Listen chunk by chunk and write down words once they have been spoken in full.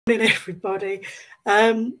Morning, everybody.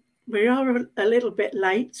 We are a little bit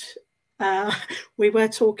late. We were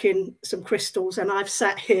talking some crystals, and I've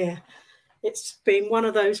sat here. It's been one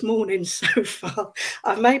of those mornings so far.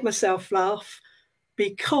 I've made myself laugh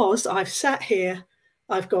because I've sat here,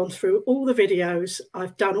 I've gone through all the videos,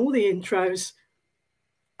 I've done all the intros.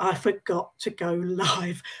 I forgot to go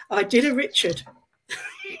live. I did a Richard.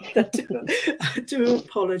 I do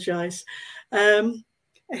apologise.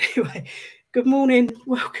 Anyway, good morning.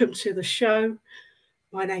 Welcome to the show.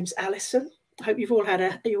 My name's Alison. I hope you've all had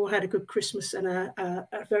a good Christmas and a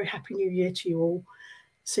very happy New Year to you all.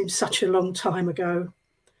 Seems such a long time ago,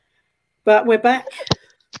 but we're back.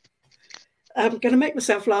 I'm going to make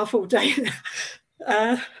myself laugh all day.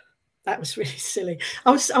 That was really silly.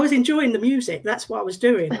 I was enjoying the music. That's what I was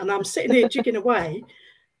doing, and I'm sitting here jigging away,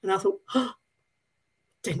 and I thought, oh,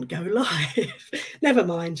 didn't go live. Never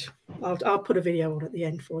mind. I'll put a video on at the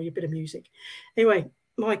end for you, a bit of music. Anyway,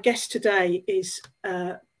 my guest today is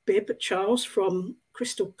Bib Charles from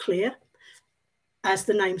Crystal Clear. As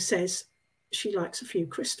the name says, she likes a few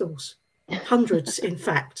crystals, hundreds, in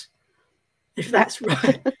fact, if that's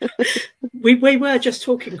right. We were just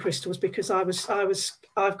talking crystals because I've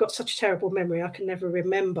got such a terrible memory. I can never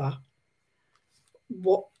remember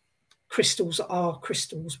what crystals are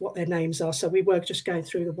crystals, what their names are. So we were just going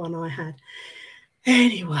through the one I had.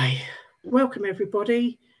 Anyway, welcome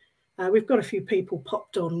everybody. We've got a few people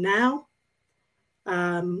popped on now,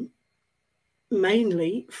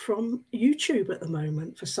 mainly from YouTube at the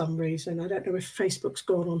moment for some reason. I don't know if Facebook's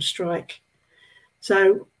gone on strike.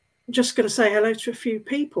 So just going to say hello to a few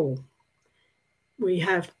people. We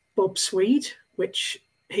have Bob Swede, which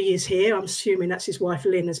he is here. I'm assuming that's his wife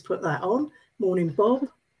Lynn has put that on. Morning, Bob.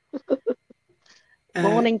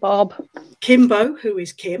 Morning, Bob. Kimbo, who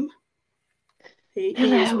is Kim. He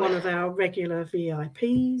is one of our regular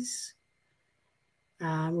VIPs.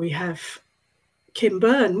 We have Kim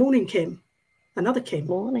Byrne. Morning, Kim. Another Kim.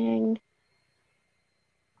 Morning.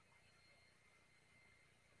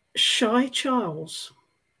 Shy Charles.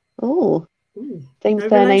 Oh, same no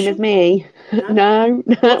surname relation? as me. No.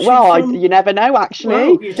 Well, you never know, actually.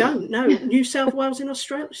 Well, you don't know. New South Wales in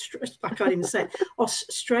Australia. I can't even say it.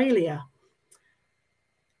 Australia.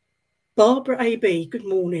 Barbara AB, good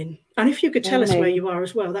morning. And if you could tell us where you are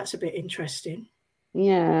as well, that's a bit interesting.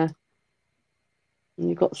 Yeah. And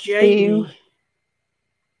you've got Jamie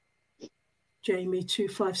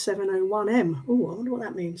 25701M. Oh, I wonder what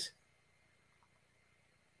that means.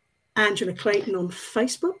 Angela Clayton on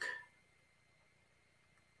Facebook.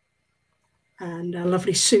 And our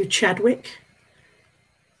lovely Sue Chadwick.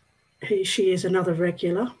 She is another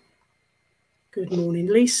regular. Good morning,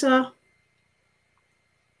 Lisa.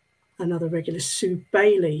 Another regular, Sue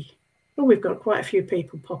Bailey. Oh, we've got quite a few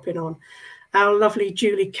people popping on. Our lovely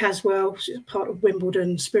Julie Caswell, she's part of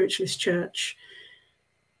Wimbledon Spiritualist Church.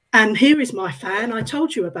 And here is my fan. I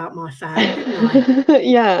told you about my fan, didn't I?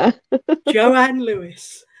 Yeah. Joanne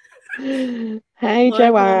Lewis. Hey,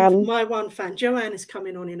 Joanne. My one fan. Joanne is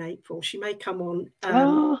coming on in April. She may come on.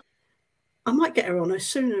 I might get her on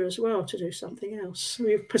sooner as well to do something else.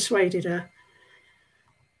 We've persuaded her.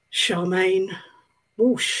 Charmaine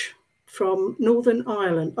Walsh from Northern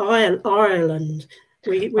Ireland. Ireland.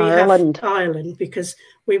 We Ireland. have Ireland because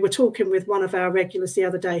we were talking with one of our regulars the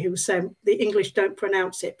other day who was saying the English don't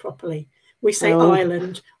pronounce it properly. We say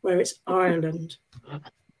Ireland where it's Ireland.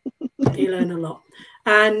 You learn a lot.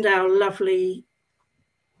 And our lovely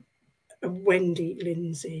Wendy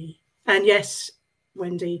Lindsay. And yes,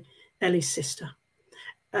 Wendy, Ellie's sister.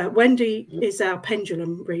 Wendy is our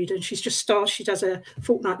pendulum reader, and she's just started. She does a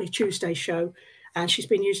fortnightly Tuesday show, and she's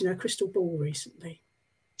been using her crystal ball recently.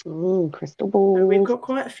 Oh, crystal ball. And we've got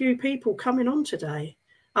quite a few people coming on today.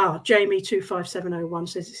 Jamie 25701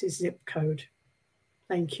 says this is zip code.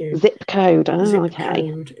 Thank you. Zip code. Oh, zip okay.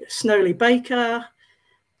 Code. Snowley Baker.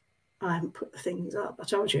 I haven't put the things up. I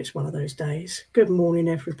told you it's one of those days. Good morning,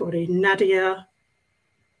 everybody. Nadia.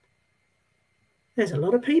 There's a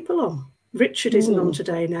lot of people on. Richard isn't on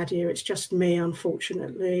today, Nadia. It's just me,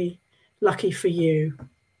 unfortunately. Lucky for you.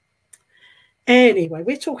 Anyway,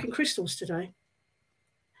 we're talking crystals today.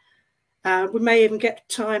 We may even get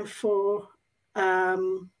time for a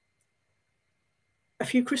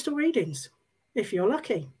few crystal readings, if you're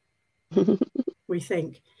lucky, we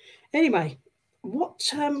think. Anyway,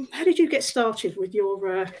 how did you get started with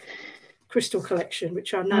your crystal collection,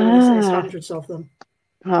 which I know there's hundreds of them?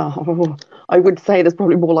 Oh, I would say there's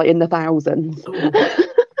probably more like in the thousands.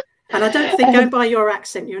 And I don't think, going by your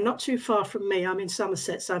accent, you're not too far from me. I'm in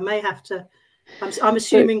Somerset, so I may have to. I'm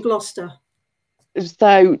assuming Gloucester.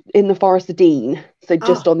 So in the Forest of Dean, so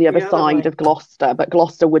just on the other other side way. of Gloucester, but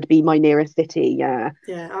Gloucester would be my nearest city. Yeah.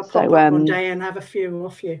 Yeah, I'll pop So up one day and have a few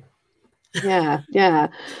off you. yeah, yeah.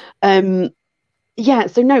 Yeah,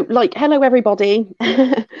 so no, like, hello everybody.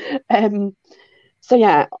 So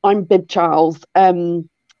yeah, I'm Bib Charles, and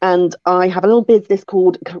I have a little business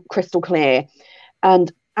called Crystal Clear.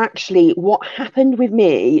 And actually, what happened with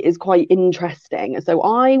me is quite interesting. So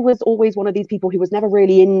I was always one of these people who was never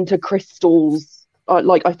really into crystals.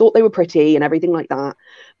 Like, I thought they were pretty and everything like that,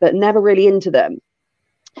 but never really into them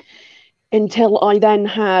until I then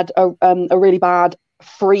had a really bad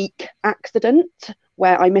freak accident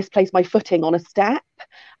where I misplaced my footing on a step,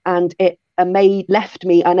 and it left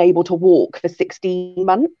me unable to walk for 16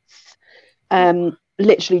 months.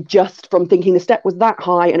 Literally just from thinking the step was that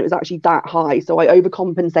high, and it was actually that high. So I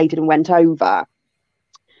overcompensated and went over.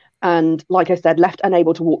 And like I said, left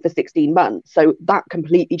unable to walk for 16 months. So that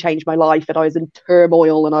completely changed my life. And I was in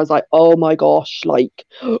turmoil, and I was like, oh my gosh, like,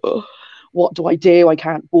 what do I do? I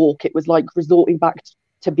can't walk. It was like resorting back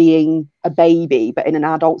to being a baby, but in an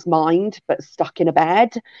adult's mind, but stuck in a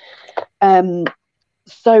bed.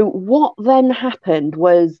 So what then happened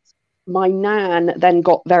was my nan then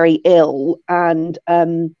got very ill and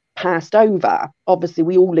passed over. Obviously,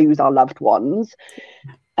 we all lose our loved ones.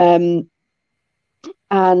 And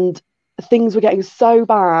things were getting so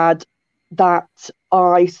bad that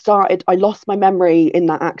I lost my memory in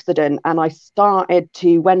that accident, and I started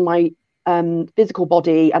to, when my physical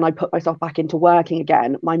body and I put myself back into working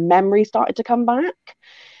again, my memory started to come back.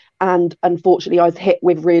 And unfortunately, I was hit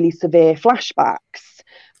with really severe flashbacks,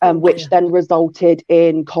 which then resulted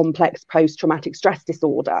in complex post-traumatic stress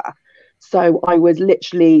disorder. So I was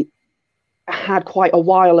literally had quite a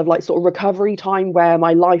while of like sort of recovery time where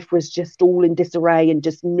my life was just all in disarray and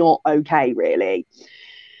just not okay, really.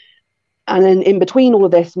 And then in between all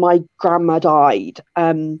of this, my grandma died,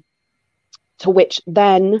 to which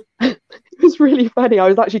then it was really funny. I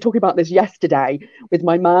was actually talking about this yesterday with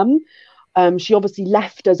my mum. She obviously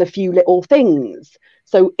left us a few little things.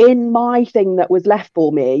 So in my thing that was left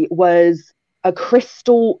for me was a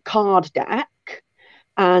crystal card deck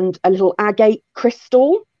and a little agate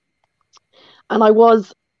crystal. And I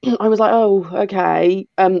was like, oh, okay.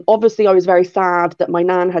 Obviously, I was very sad that my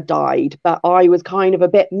nan had died, but I was kind of a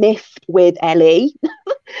bit miffed with Ellie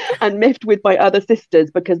and miffed with my other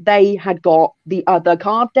sisters because they had got the other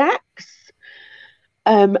card decks.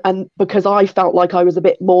 And because I felt like I was a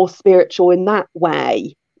bit more spiritual in that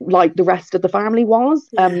way, like the rest of the family was,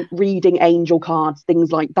 reading angel cards,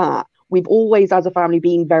 things like that. We've always, as a family,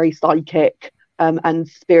 been very psychic and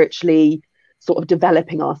spiritually sort of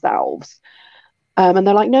developing ourselves. And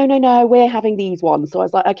they're like, no, we're having these ones. So I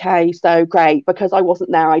was like, okay, so great. Because I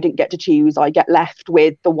wasn't there, I didn't get to choose. I get left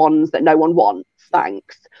with the ones that no one wants.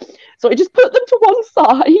 Thanks. So I just put them to one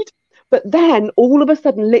side. But then all of a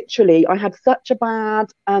sudden, literally, I had such a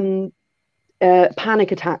bad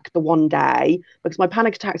panic attack the one day, because my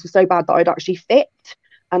panic attacks were so bad that I'd actually fit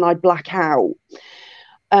and I'd black out.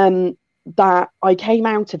 That I came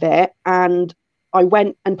out of it and I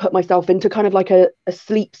went and put myself into kind of like a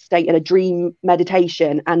sleep state and a dream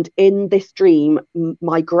meditation. And in this dream,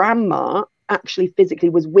 my grandma actually physically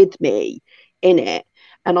was with me in it.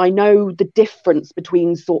 And I know the difference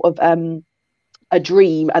between sort of a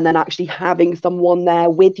dream and then actually having someone there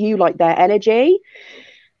with you, like their energy.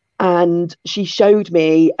 And she showed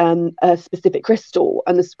me a specific crystal,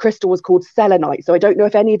 and this crystal was called selenite. So I don't know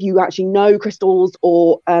if any of you actually know crystals,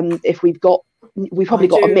 or if we've probably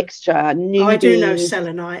got a mixture. Newbies. I do know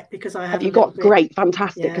selenite because I have. You got great,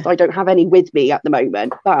 fantastic, because I don't have any with me at the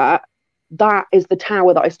moment. But that is the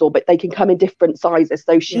tower that I saw, but they can come in different sizes.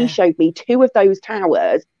 So she showed me 2 of those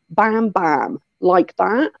towers, bam, bam, like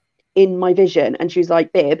that in my vision. And she was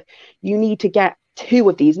like, Bib, you need to get 2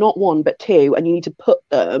 of these, not 1, but 2, and you need to put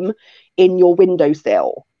them in your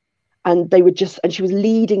windowsill. And they were and she was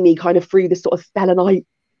leading me kind of through this sort of selenite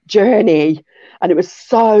journey, and it was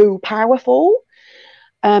so powerful.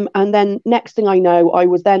 And then next thing I know,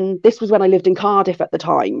 this was when I lived in Cardiff at the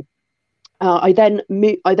time. I then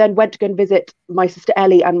went to go and visit my sister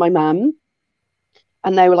Ellie and my mum,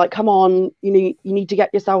 and they were like, come on, you need to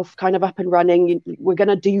get yourself kind of up and running. We're going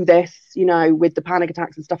to do this, with the panic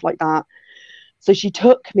attacks and stuff like that. So she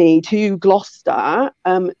took me to Gloucester,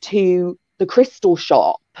 to the crystal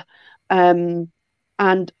shop. And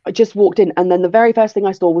I just walked in, and then the very first thing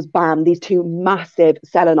I saw was, bam, these 2 massive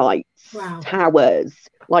selenite towers.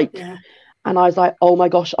 And I was like, oh my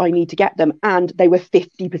gosh, I need to get them. And they were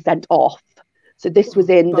 50% off. So this was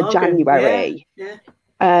in the January.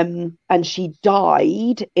 And she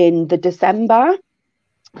died in the December.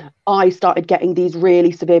 I started getting these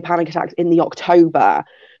really severe panic attacks in the October.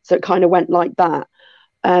 So it kind of went like that.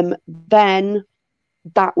 Then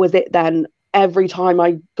that was it then. Every time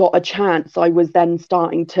I got a chance, I was then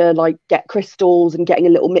starting to like get crystals and getting a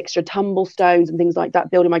little mixture of tumble stones and things like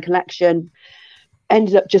that, building my collection.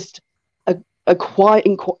 Ended up just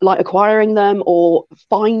acquiring them or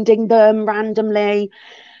finding them randomly.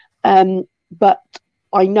 But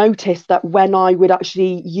I noticed that when I would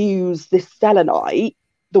actually use this selenite,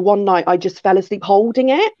 the one night I just fell asleep holding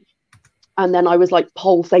it. And then I was like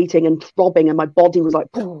pulsating and throbbing and my body was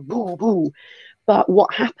like, boo, boo, boo. But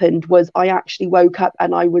what happened was I actually woke up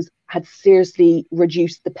and had seriously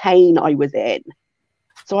reduced the pain I was in.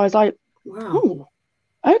 So I was like, wow.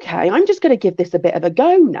 Okay, I'm just going to give this a bit of a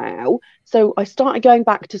go now. So I started going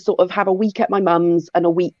back to sort of have a week at my mum's and a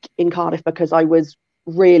week in Cardiff because I was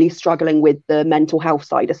really struggling with the mental health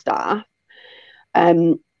side of stuff.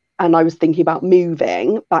 And I was thinking about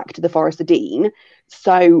moving back to the Forest of Dean.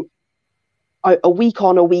 So a week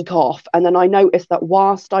on, a week off. And then I noticed that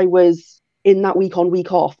whilst I was in that week on,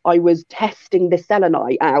 week off, I was testing the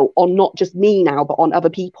selenite out on not just me now, but on other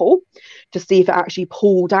people to see if it actually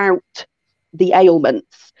pulled out the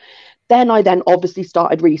ailments. Then I obviously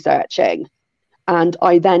started researching, and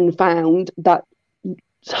I then found that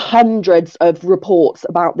hundreds of reports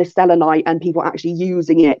about this selenite and people actually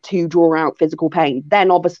using it to draw out physical pain.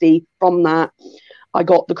 Then obviously from that, I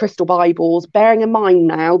got the crystal Bibles, bearing in mind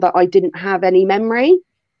now that I didn't have any memory.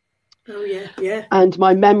 Oh, yeah, yeah. And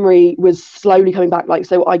my memory was slowly coming back. Like,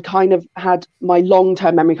 so I kind of had my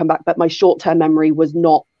long-term memory come back, but my short-term memory was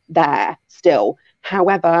not there still.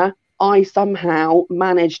 However, I somehow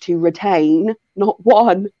managed to retain not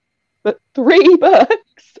one, but 3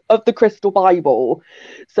 books of the Crystal Bible.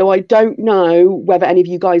 So I don't know whether any of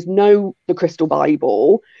you guys know the Crystal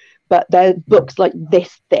Bible, but they're books like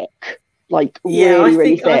this thick, like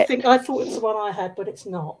really thick. I thought it was the one I had, but it's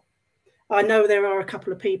not. I know there are a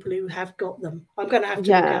couple of people who have got them. I'm going to have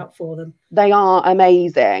to look out for them. They are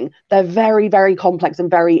amazing. They're very, very complex and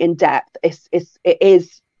very in-depth. It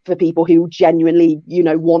is for people who genuinely,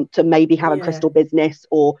 want to maybe have a crystal business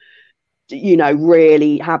or,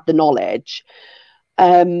 really have the knowledge.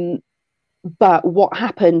 But what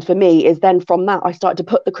happened for me is then from that, I started to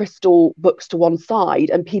put the crystal books to one side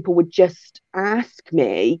and people would just ask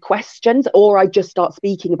me questions or I'd just start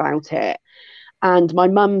speaking about it. And my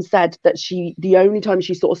mum said that the only time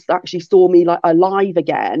she sort of actually saw me like alive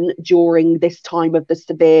again during this time of the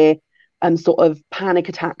severe sort of panic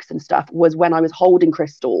attacks and stuff was when I was holding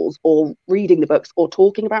crystals or reading the books or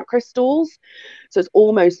talking about crystals. So it's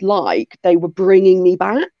almost like they were bringing me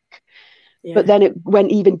back. Yeah. But then it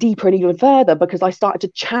went even deeper and even further because I started to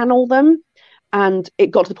channel them. And it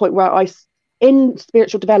got to the point where in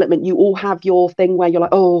spiritual development, you all have your thing where you're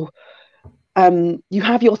like, you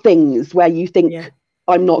have your things where you think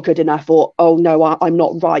I'm not good enough or, oh no, I'm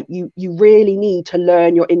not right. You really need to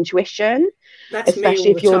learn your intuition. That's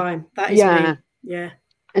especially me all the time. That is me. Yeah.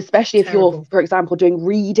 Especially if you're, for example, doing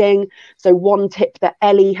reading. So one tip that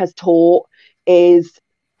Ellie has taught is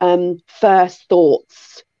first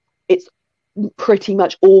thoughts. It's pretty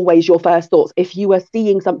much always your first thoughts. If you are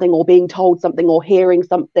seeing something or being told something or hearing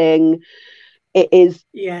something, it is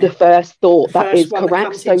the first thought that is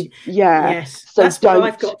correct. So yes, so that's what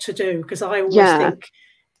I've got to do because I always think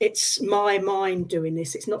it's my mind doing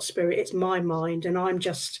this. It's not spirit, it's my mind, and I'm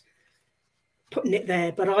just putting it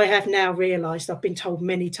there. But I have now realised, I've been told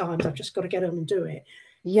many times, I've just got to get on and do it.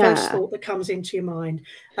 First thought that comes into your mind,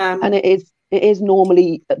 and it is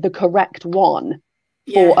normally the correct one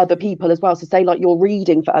for other people as well. So say like you're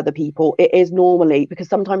reading for other people, it is normally, because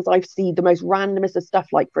sometimes I see the most randomest of stuff.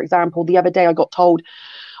 Like for example, the other day I got told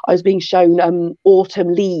I was being shown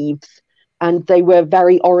autumn leaves and they were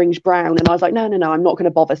very orange brown, and I was like, no, I'm not going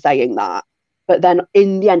to bother saying that. But then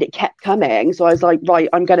in the end it kept coming, so I was like, right,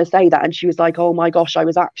 I'm going to say that. And she was like, oh my gosh, I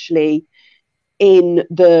was actually in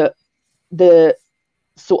the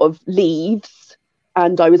sort of leaves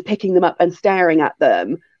and I was picking them up and staring at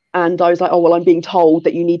them. And I was like, oh, well, I'm being told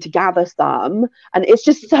that you need to gather some. And it's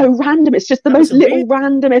just so random. It's just the most little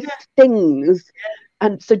randomest things.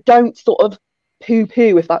 And so don't sort of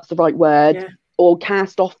poo-poo, if that's the right word, or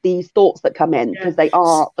cast off these thoughts that come in because they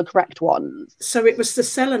are the correct ones. So it was the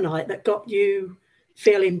selenite that got you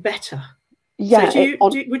feeling better. Yeah. So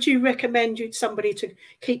would you recommend somebody to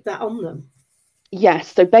keep that on them?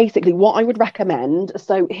 Yes. So basically what I would recommend,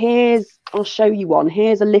 so I'll show you one.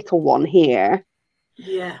 Here's a little one here.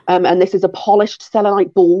 Yeah. And this is a polished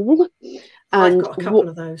selenite ball. And I've got a couple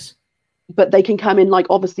of those. But they can come in, like,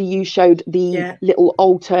 obviously you showed the little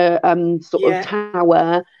altar sort of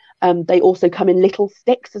tower. They also come in little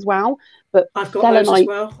sticks as well, but I've got those as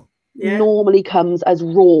well. Yeah. Normally comes as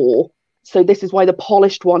raw. So this is why the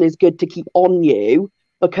polished one is good to keep on you,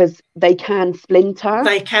 because they can splinter.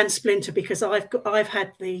 They can splinter, because I've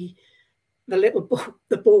had the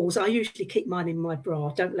balls. I usually keep mine in my bra.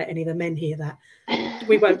 Don't let any of the men hear that.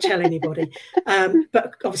 We won't tell anybody.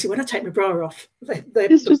 But obviously, when I take my bra off,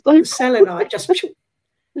 the selenite just,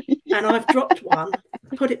 and I've dropped one,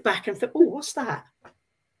 put it back, and thought, oh, what's that?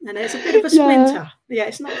 And there's a bit of a splinter. Yeah,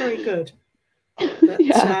 it's not very good. But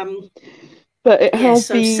but it has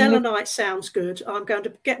so selenite sounds good. I'm going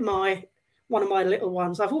to get one of my little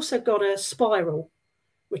ones. I've also got a spiral,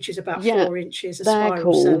 which is about 4 inches, a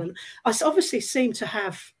spiral selenite. I obviously seem to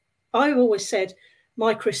have, I always said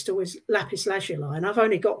my crystal is lapis lazuli, and I've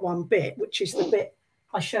only got one bit, which is the bit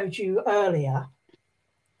I showed you earlier,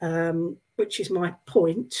 which is my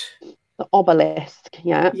point. The obelisk,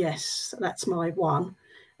 yeah. Yes, that's my one.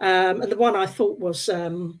 And the one I thought was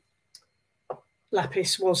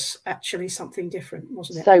lapis was actually something different,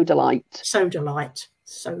 wasn't it? Sodalite.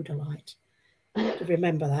 To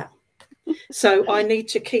remember that. So I need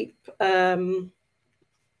to keep, I've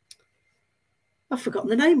forgotten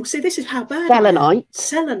the name. See, this is how bad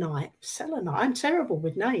Selenite. I'm terrible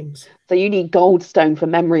with names. So you need goldstone for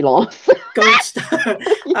memory loss. Goldstone.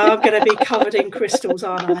 I'm going to be covered in crystals,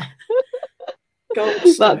 aren't I?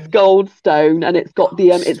 Goldstone. That's goldstone, and it's got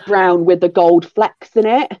it's brown with the gold flecks in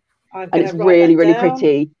it, and it's really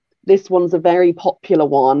pretty. This one's a very popular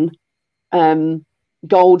one.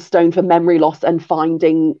 Goldstone for memory loss and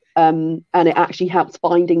finding, and it actually helps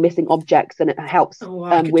finding missing objects, and it helps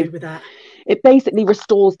with that. It basically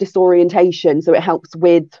restores disorientation, so it helps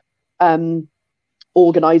with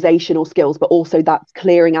organizational skills, but also that's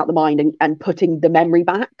clearing out the mind and putting the memory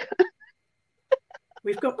back.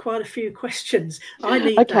 We've got quite a few questions. I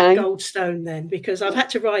need that goldstone then, because I've had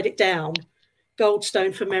to write it down.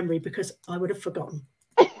 Goldstone for memory, because I would have forgotten.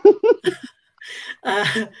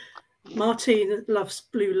 Martine loves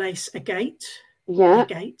blue lace agate. Yeah.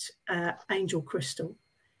 Agate, angel crystal.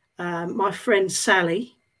 My friend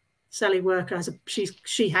Sally Worker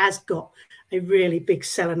she has got a really big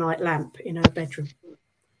selenite lamp in her bedroom.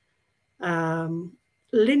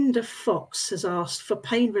 Linda Fox has asked, for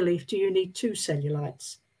pain relief, do you need 2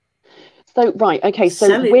 cellulites? So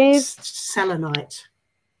with selenite.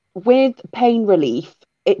 With pain relief,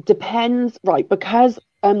 it depends, right? Because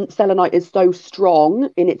selenite is so strong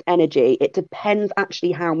in its energy, it depends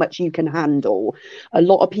actually how much you can handle. A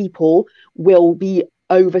lot of people will be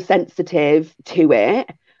oversensitive to it,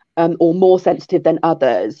 or more sensitive than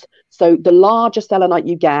others. So the larger selenite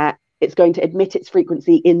you get, it's going to emit its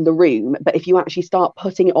frequency in the room. But if you actually start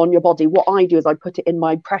putting it on your body, what I do is I put it in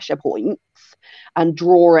my pressure points and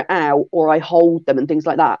draw it out, or I hold them and things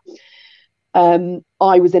like that.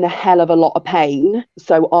 I was in a hell of a lot of pain,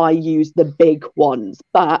 so I use the big ones.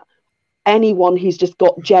 But anyone who's just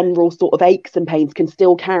got general sort of aches and pains can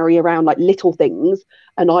still carry around like little things.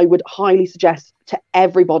 And I would highly suggest to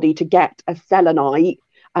everybody to get a selenite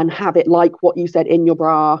and have it, like what you said, in your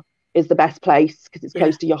bra is the best place, because it's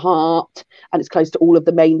close to your heart and it's close to all of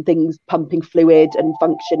the main things pumping fluid and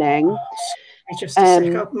functioning. Just a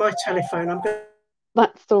sec, my telephone.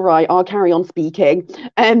 That's all right, I'll carry on speaking.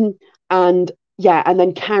 And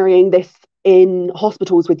then carrying this in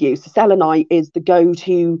hospitals with you. So selenite is the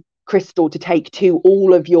go-to crystal to take to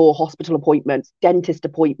all of your hospital appointments, dentist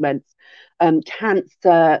appointments,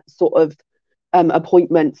 cancer sort of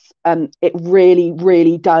appointments. It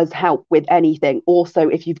really does help with anything. Also,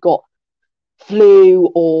 if you've got flu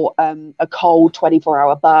or a cold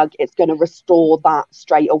 24-hour bug, it's going to restore that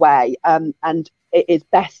straight away. And it is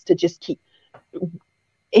best to just keep,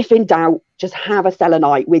 if in doubt, just have a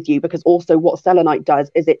selenite with you, because also what selenite does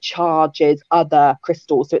is it charges other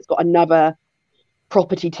crystals. So it's got another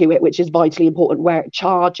property to it, which is vitally important, where it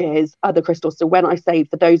charges other crystals. So when I say,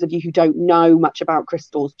 for those of you who don't know much about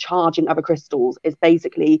crystals, charging other crystals is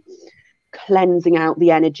basically cleansing out the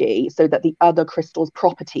energy so that the other crystals'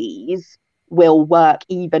 properties will work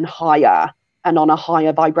even higher and on a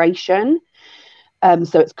higher vibration.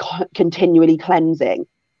 So it's continually cleansing.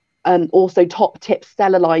 Also, top tip,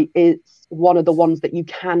 selenite is one of the ones that you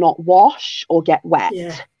cannot wash or get wet.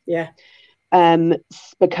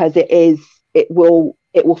 Because it will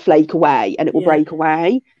flake away and it will break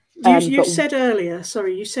away. You said earlier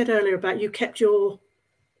about you kept your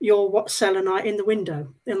selenite in the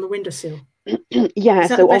window, on the windowsill. Yeah, is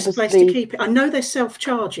that the best place to keep it? I know they're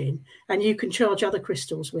self-charging and you can charge other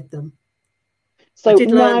crystals with them. So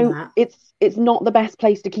learn that. It's not the best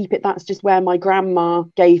place to keep it. That's just where my grandma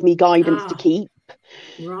gave me guidance to keep.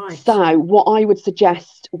 Right. So what I would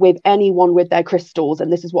suggest with anyone with their crystals,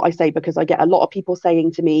 and this is what I say because I get a lot of people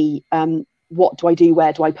saying to me, what do I do?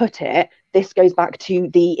 Where do I put it? This goes back to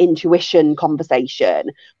the intuition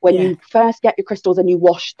conversation. When you first get your crystals and you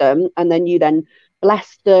wash them, and then you then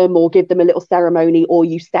bless them or give them a little ceremony, or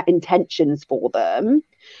you set intentions for them,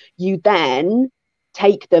 you then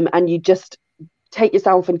take them and you just take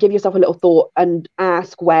yourself and give yourself a little thought and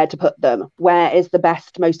ask where to put them. Where is the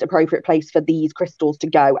best, most appropriate place for these crystals to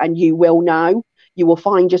go? And you will know. You will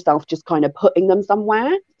find yourself just kind of putting them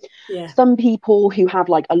somewhere. Some people who have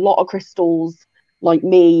like a lot of crystals, like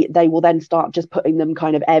me, they will then start just putting them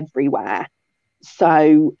kind of everywhere.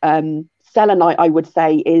 So selenite, I would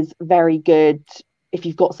say, is very good if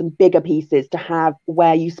you've got some bigger pieces to have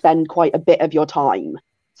where you spend quite a bit of your time.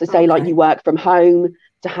 So say like you work from home,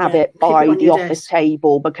 to have it by the office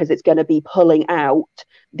table, because it's going to be pulling out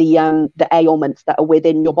the ailments that are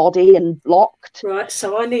within your body and blocked. Right.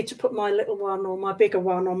 So I need to put my little one or my bigger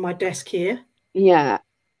one on my desk here. Yeah.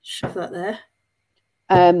 Shove that there.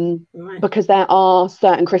 Right. Because there are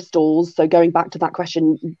certain crystals. So going back to that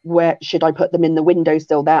question, where should I put them in the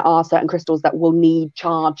windowsill? There are certain crystals that will need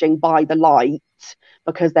charging by the light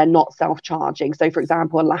because they're not self-charging. So for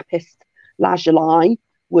example, a lapis lazuli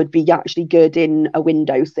would be actually good in a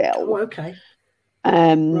windowsill. Oh, okay.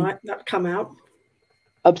 Right, that come out.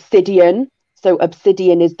 Obsidian. So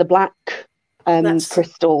obsidian is the black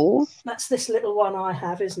crystals. That's this little one I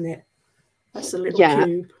have, isn't it? That's the little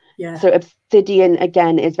cube. Yeah. So obsidian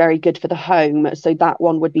again is very good for the home. So that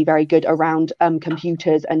one would be very good around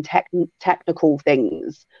computers and technical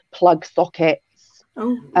things, plug sockets,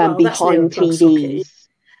 behind TVs. Socket.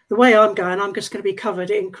 The way I'm going, I'm just going to be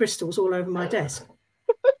covered in crystals all over my desk.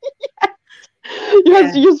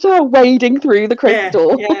 You start wading through the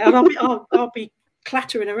crystal. And I'll be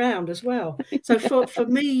clattering around as well. So for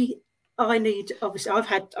me, I need, obviously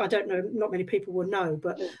I don't know, not many people will know,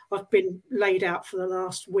 but I've been laid out for the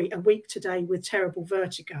last a week today with terrible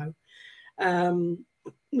vertigo. A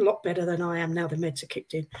lot better than I am now the meds are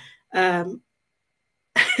kicked in.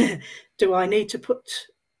 Do I need to put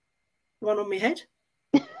one on my head?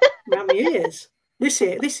 Around my ears? This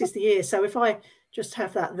is the ear. So if I just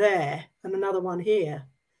have that there and another one here,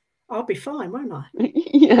 I'll be fine, won't I?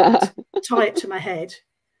 Yeah. Tie it to my head,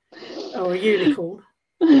 or a unicorn.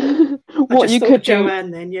 What you could do,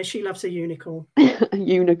 Joanne, then, yeah, she loves a unicorn. A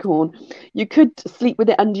unicorn. You could sleep with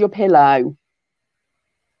it under your pillow.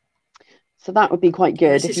 So that would be quite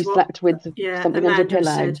good if you slept with something under your pillow.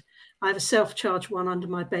 Said, I have a self-charge one under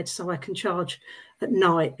my bed so I can charge at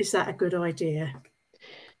night. Is that a good idea?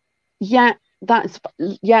 Yeah, that's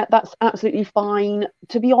absolutely fine.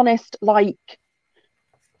 To be honest, like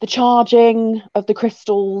the charging of the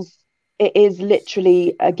crystals, it is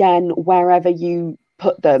literally, again, wherever you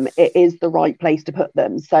put them, it is the right place to put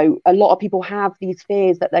them. So a lot of people have these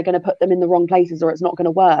fears that they're going to put them in the wrong places or it's not going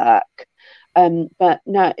to work. But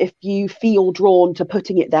no, if you feel drawn to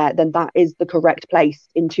putting it there, then that is the correct place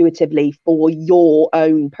intuitively for your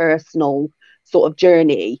own personal sort of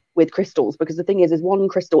journey with crystals. Because the thing is one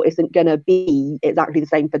crystal isn't going to be exactly the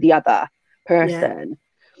same for the other person.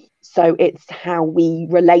 So it's how we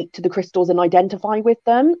relate to the crystals and identify with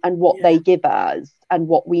them and what they give us and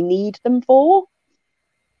what we need them for.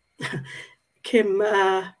 Kim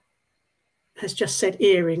has just said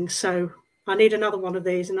earrings, so I need another one of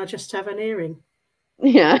these and I just have an earring.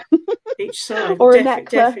 Yeah. Each side. Or a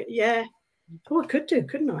necklace. Yeah. Oh, I could do,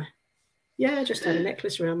 couldn't I? Yeah, just have a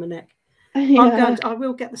necklace around my neck. Yeah. I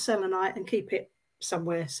will get the selenite and keep it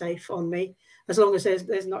somewhere safe on me, as long as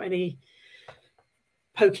there's not any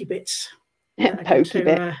pokey bits. Pokey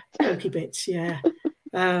bits, yeah.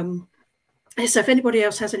 So if anybody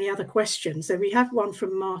else has any other questions, then we have one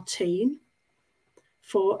from Martine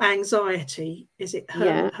for anxiety. Is it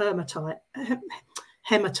hematite?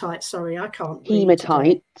 Hematite, sorry, I can't read.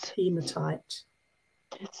 Hematite.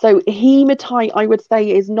 So hematite, I would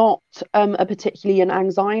say, is not a particularly an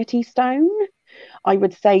anxiety stone. I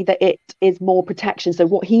would say that it is more protection. So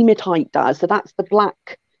what hematite does, so that's the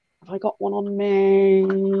black. Have I got one on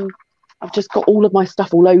me? I've just got all of my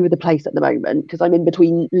stuff all over the place at the moment because I'm in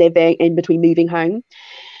between moving home.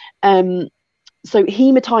 So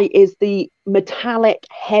hematite is the metallic,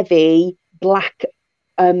 heavy, black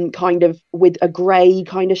kind of with a grey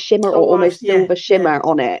kind of shimmer or almost silver shimmer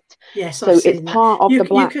on it. Yes, so it's part of the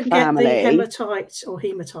black family. You can get the hematite or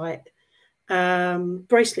hematite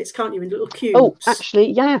bracelets, can't you, in little cubes? Oh,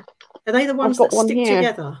 actually, yeah. Are they the ones that stick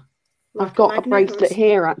together? Like I've got a bracelet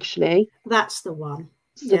here, actually. That's the one.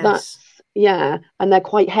 So that's, and they're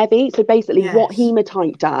quite heavy. So basically what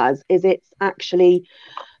hematite does is it's actually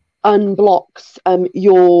unblocks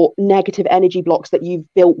your negative energy blocks that you've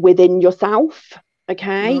built within yourself.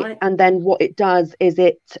 Okay. Right. And then what it does is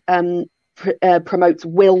it promotes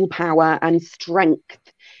willpower and strength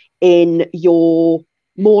in your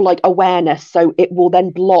more like awareness. So it will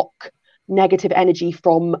then block negative energy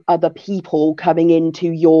from other people coming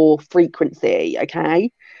into your frequency.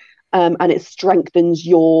 Okay. And it strengthens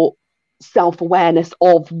your self-awareness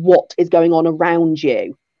of what is going on around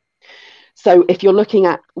you. So if you're looking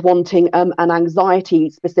at wanting an anxiety,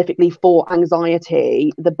 specifically for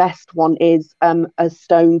anxiety, the best one is a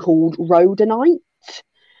stone called rhodonite.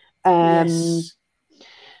 Yes.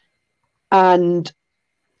 And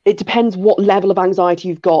it depends what level of anxiety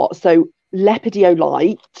you've got. So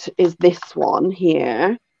lepidolite is this one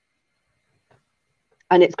here.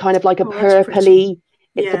 And it's kind of like a purpley,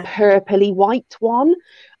 it's a purpley white one.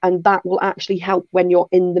 And that will actually help when you're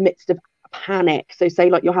in the midst of panic. So say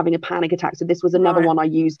like you're having a panic attack. So this was another one I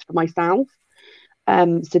used for myself.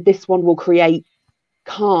 So this one will create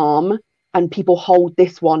calm, and people hold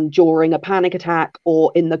this one during a panic attack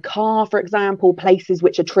or in the car, for example, places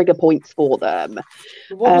which are trigger points for them.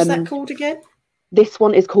 What was that called again? This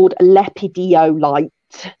one is called lepidolite.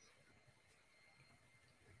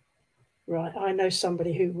 Right, I know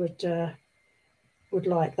somebody who would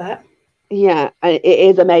like that. Yeah, it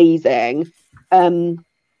is amazing.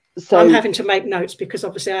 So I'm having to make notes because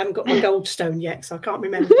obviously I haven't got my goldstone yet, so I can't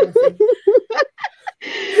remember anything.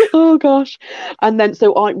 Oh gosh. And then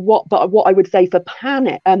what I would say for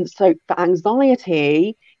panic, so for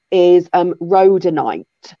anxiety is rhodonite.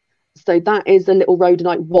 So that is a little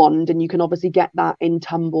rhodonite wand, and you can obviously get that in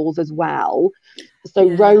tumbles as well. So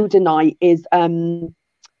rhodonite is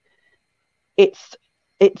it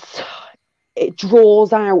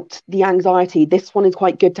draws out the anxiety. This one is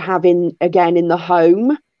quite good to have in the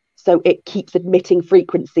home. So it keeps emitting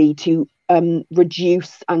frequency to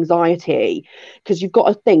reduce anxiety, because you've got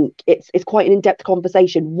to think it's quite an in-depth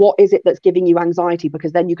conversation. What is it that's giving you anxiety?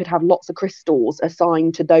 Because then you could have lots of crystals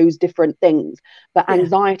assigned to those different things. But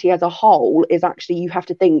anxiety as a whole is actually, you have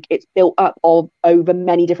to think it's built up of over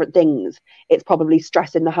many different things. It's probably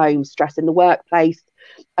stress in the home, stress in the workplace,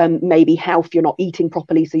 maybe health. You're not eating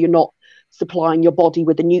properly, so you're not supplying your body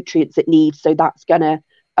with the nutrients it needs. So that's gonna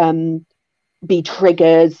be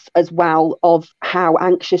triggers as well of how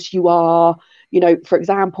anxious you are. You know, for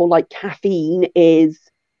example, like caffeine is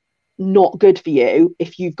not good for you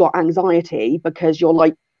if you've got anxiety, because you're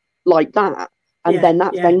like that, and then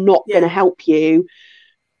that's then not going to help you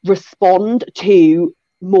respond to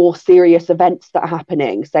more serious events that are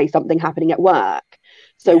happening, say something happening at work.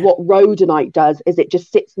 So what rhodonite does is it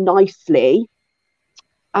just sits nicely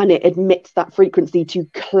and it emits that frequency to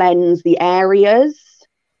cleanse the areas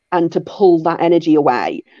and to pull that energy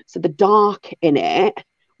away. So the dark in it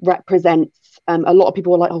represents, a lot of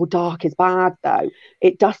people are like, oh, dark is bad though.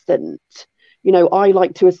 It doesn't. You know, I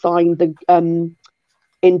like to assign the,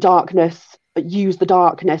 in darkness, use the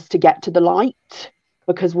darkness to get to the light,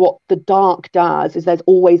 because what the dark does is there's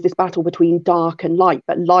always this battle between dark and light,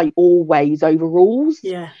 but light always overrules.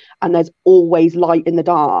 Yeah. And there's always light in the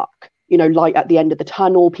dark, you know, light at the end of the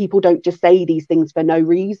tunnel. People don't just say these things for no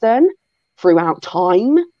reason throughout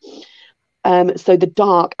time. So the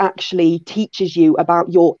dark actually teaches you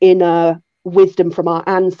about your inner wisdom from our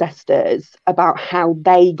ancestors, about how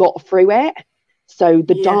they got through it. So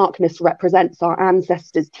the darkness represents our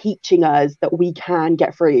ancestors teaching us that we can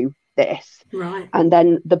get through this. Right. And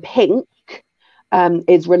then the pink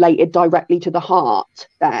is related directly to the heart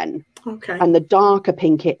then. Okay. And the darker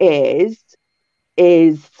pink it is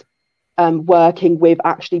working with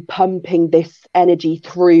actually pumping this energy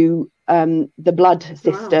through the blood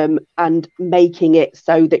system. Wow. And making it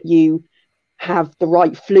so that you have the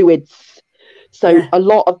right fluids. So a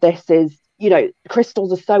lot of this is, you know,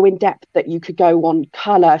 crystals are so in depth that you could go on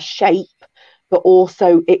color, shape, but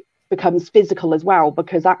also it becomes physical as well,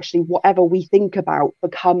 because actually whatever we think about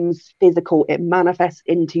becomes physical. It manifests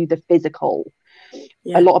into the physical.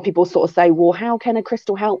 A lot of people sort of say, well, how can a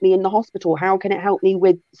crystal help me in the hospital? How can it help me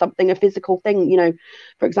with something, a physical thing? You know,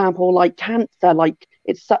 for example, like cancer, like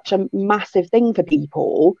it's such a massive thing for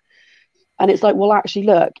people. And it's like, well, actually,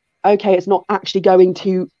 look, okay, it's not actually going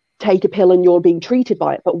to take a pill and you're being treated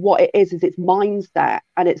by it, but what it is it's mindset,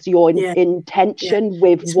 and it's your intention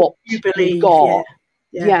with it's what you believe. You've got.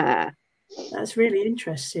 Yeah. That's really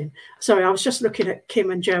interesting. Sorry, I was just looking at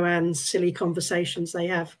Kim and Joanne's silly conversations they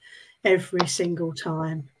have every single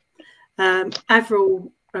time.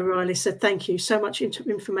 Avril O'Reilly said, thank you, so much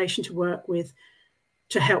information to work with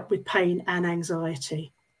to help with pain and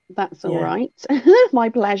anxiety. That's all right. My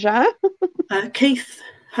pleasure. Keith,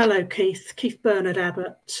 hello Keith Bernard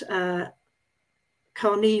Abbott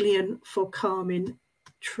Carnelian for calming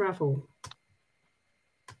travel.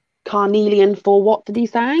 Carnelian for what did he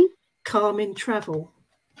say? Calming travel.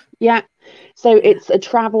 Yeah. So it's a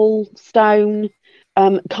travel stone.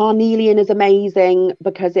 Carnelian is amazing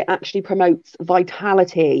because it actually promotes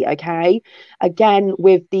vitality. Okay. Again,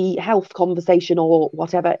 with the health conversation or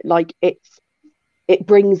whatever, like it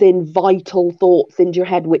brings in vital thoughts into your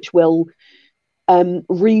head, which will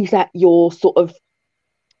reset your sort of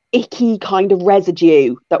icky kind of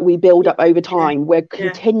residue that we build up over time. We're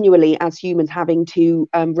continually, as humans, having to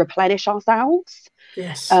replenish ourselves.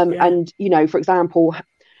 Yes. And, you know, for example,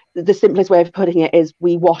 the simplest way of putting it is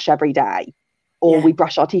we wash every day or we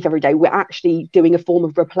brush our teeth every day. We're actually doing a form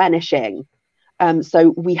of replenishing.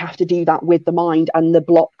 So we have to do that with the mind and the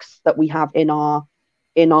blocks that we have in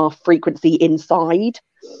our frequency inside.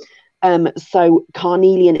 So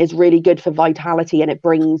carnelian is really good for vitality, and it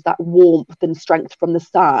brings that warmth and strength from the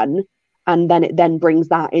sun, and then it then brings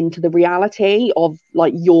that into the reality of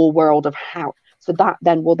like your world of how. So that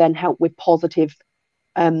then will then help with positive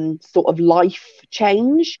sort of life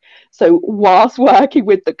change. So whilst working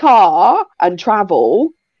with the car and travel,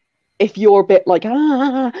 if you're a bit like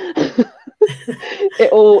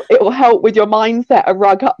it will help with your mindset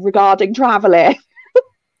regarding traveling.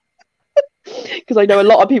 Because I know a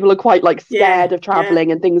lot of people are quite like scared of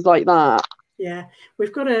traveling and things like that. Yeah,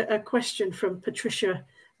 we've got a question from Patricia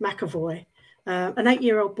McAvoy. An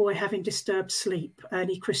 8-year-old boy having disturbed sleep.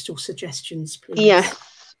 Any crystal suggestions, please?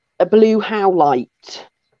 Yes, a blue howlite.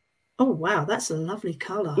 Oh wow, that's a lovely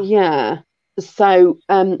colour. Yeah. So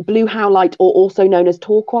blue howlite, or also known as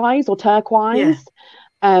turquoise or turquoise,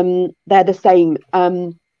 they're the same.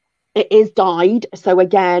 It is dyed, so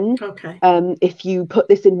again, if you put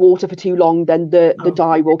this in water for too long, then the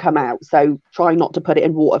dye will come out. So try not to put it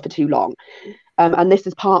in water for too long. And this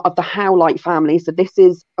is part of the howlite family. So this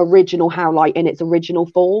is original howlite in its original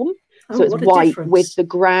form. So it's white with the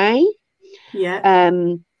grey. Yeah.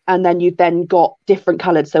 And then you've then got different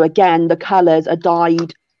coloured. So again, the colours are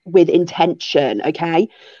dyed with intention, okay?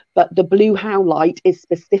 But the blue howlite is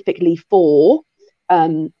specifically for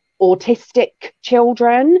autistic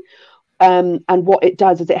children, and what it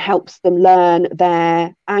does is it helps them learn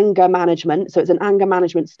their anger management. So it's an anger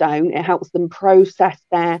management stone. It helps them process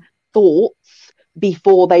their thoughts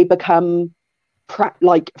before they become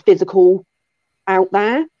like physical out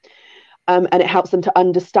there, and it helps them to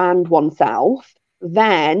understand oneself.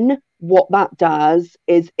 Then what that does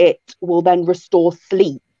is it will then restore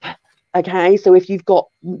sleep. Okay, so if you've got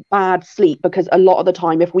bad sleep, because a lot of the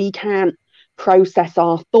time if we can't process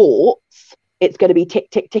our thoughts, it's going to be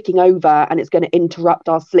ticking over, and it's going to interrupt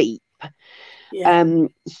our sleep.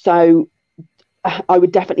 So I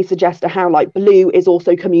would definitely suggest a howlite. Blue is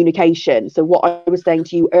also communication. So what I was saying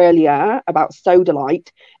to you earlier about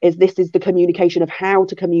sodalite is this is the communication of how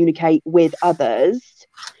to communicate with others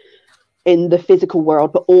in the physical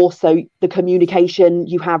world, but also the communication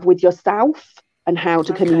you have with yourself and how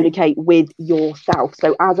to communicate with yourself.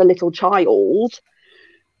 So as a little child,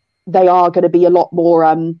 they are going to be a lot more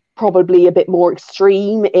probably a bit more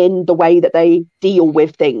extreme in the way that they deal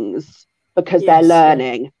with things, because they're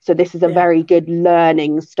learning. So this is a very good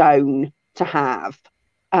learning stone to have,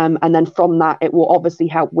 and then from that it will obviously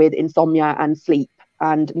help with insomnia and sleep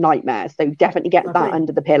and nightmares. So definitely get that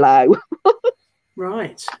under the pillow.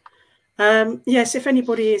 Right. Yes, if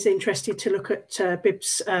anybody is interested to look at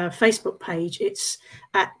Bib's Facebook page, it's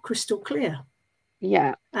at Crystal Clear.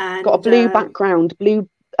 Yeah, and got a blue background, blue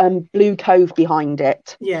cove behind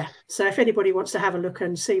it. Yeah, so if anybody wants to have a look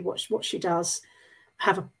and see what she does,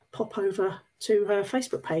 have a pop over to her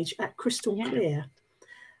Facebook page at Crystal Clear.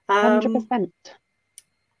 100%.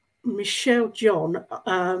 Michelle John,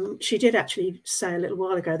 she did actually say a little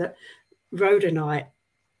while ago that rhodonite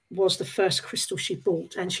was the first crystal she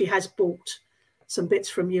bought, and she has bought some bits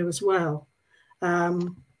from you as well. I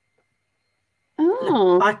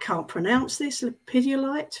can't pronounce this.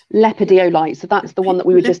 Lepidolite. So that's the one that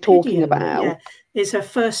we were just talking about. Yeah, is her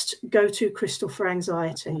first go-to crystal for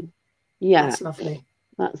anxiety. Yeah, that's lovely.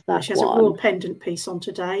 That's that. She has a raw pendant piece on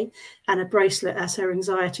today and a bracelet, as her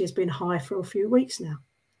anxiety has been high for a few weeks now.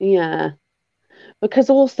 Yeah, because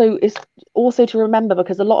also it's also to remember,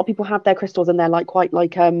 because a lot of people have their crystals and they're like quite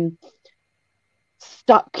like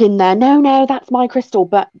stuck in there. No, that's my crystal.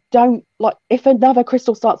 But don't, like, if another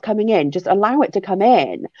crystal starts coming in, just allow it to come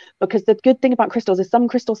in, because the good thing about crystals is some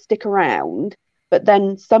crystals stick around, but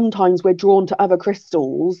then sometimes we're drawn to other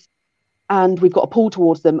crystals and we've got to pull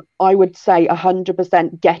towards them. I would say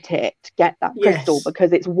 100% get that crystal,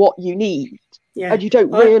 because it's what you need. Yeah, and you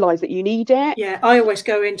don't realise that you need it. Yeah, I always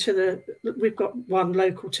go into we've got one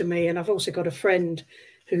local to me, and I've also got a friend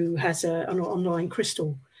who has an online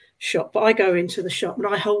crystal shop, but I go into the shop and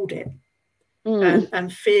I hold it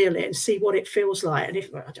and feel it and see what it feels like. And if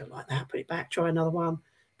I don't like that, put it back, try another one,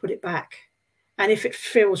 put it back. And if it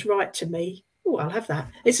feels right to me, oh, I'll have that.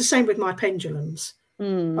 It's the same with my pendulums.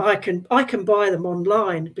 I can buy them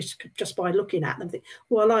online just by looking at them. Think,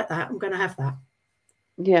 oh, I like that. I'm going to have that.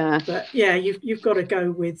 Yeah. But yeah, you've got to go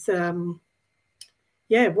with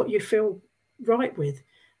what you feel right with.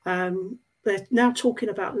 They're now talking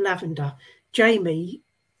about lavender. Jamie,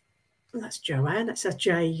 that's Joanne. That's a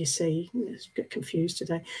J. You see, I get confused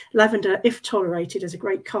today. Lavender, if tolerated, is a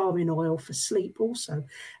great calming oil for sleep. Also,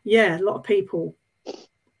 yeah, a lot of people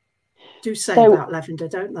do say about lavender,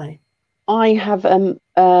 don't they? I have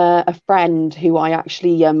a friend who I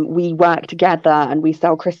actually we work together and we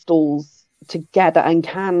sell crystals together and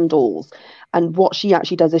candles. And what she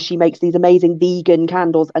actually does is she makes these amazing vegan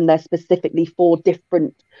candles, and they're specifically for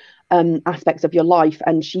different aspects of your life.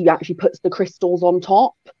 And she actually puts the crystals on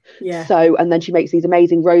top. Yeah. So, and then she makes these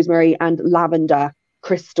amazing rosemary and lavender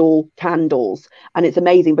crystal candles, and it's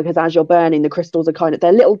amazing because as you're burning, the crystals are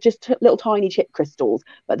they're little tiny chip crystals,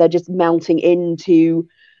 but they're just melting into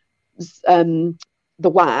the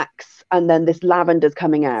wax, and then this lavender's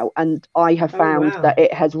coming out, and I have found that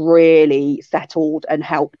it has really settled and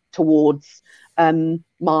helped towards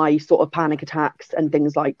my sort of panic attacks and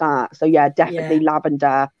things like that. So yeah, definitely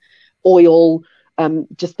lavender oil,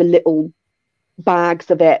 just the little bags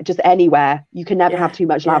of it, just anywhere. You can never have too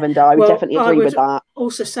much lavender. I would definitely agree with that.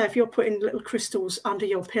 Also say if you're putting little crystals under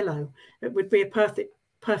your pillow, it would be a perfect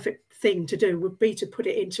thing to do, would be to put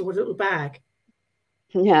it into a little bag.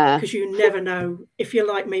 Yeah, because you never know. If you're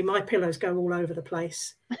like me, my pillows go all over the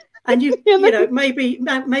place, and you know, maybe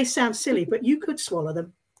that may sound silly, but you could swallow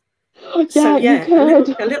them. So yeah,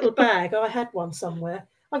 a little bag. I had one somewhere.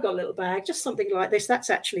 I got a little bag, just something like this. That's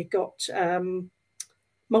actually got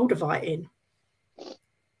moldavite in.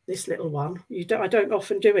 This little one. I don't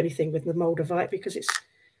often do anything with the moldavite because it's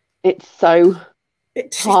so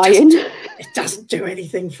high. It doesn't do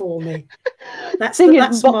anything for me. That's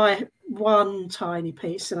my one tiny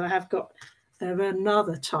piece, and I have got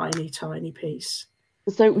another tiny piece.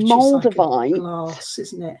 So moldavite, like glass,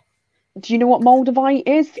 isn't it? Do you know what moldavite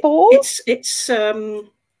is for?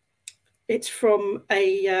 It's from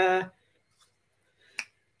a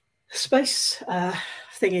space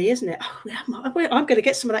thingy, isn't it? Oh, I'm going to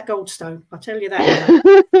get some of that goldstone. I'll tell you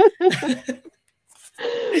that.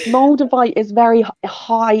 Moldavite is very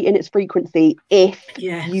high in its frequency if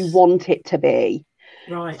you want it to be.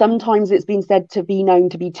 Right. Sometimes it's been said to be known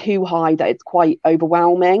to be too high, that it's quite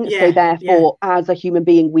overwhelming. So therefore, as a human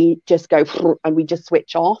being, we just go and we just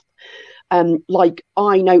switch off. Like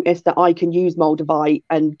I noticed that I can use moldavite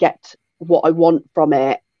and get what I want from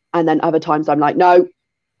it, and then other times I'm like, no,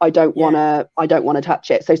 I don't want to touch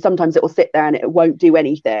it. So sometimes it will sit there and it won't do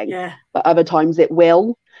anything. Yeah. But other times it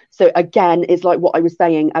will. So again, it's like what I was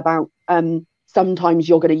saying about sometimes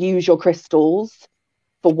you're going to use your crystals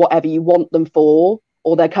for whatever you want them for,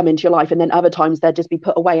 or they'll come into your life, and then other times they'll just be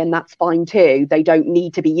put away, and that's fine too. They don't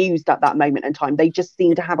need to be used at that moment in time. They just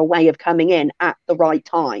seem to have a way of coming in at the right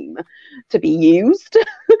time to be used.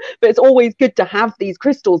 But it's always good to have these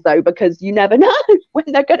crystals though, because you never know when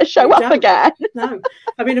they're going to show up again. No,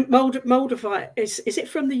 I mean moldavite is it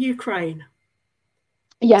from the Ukraine?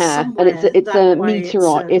 Yeah, somewhere, and it's a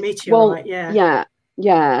meteorite. It's meteorite. Yeah.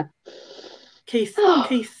 Keith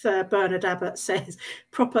Bernard Abbott says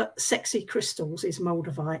proper sexy crystals is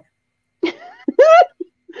moldavite.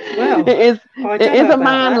 Well, it is a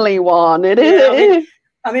manly one. It is.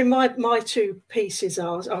 I mean, my two pieces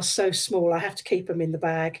are so small. I have to keep them in the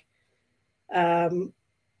bag. I mean,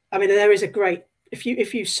 there is a great, if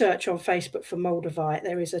you search on Facebook for moldavite,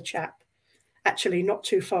 there is a chap actually not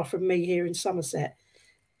too far from me here in Somerset,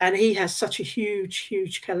 and he has such a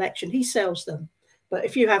huge collection. He sells them. But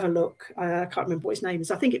if you have a look, I can't remember what his name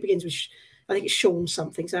is. I think it begins with, I think it's Sean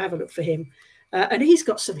something. So have a look for him. And he's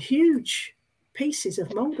got some huge pieces of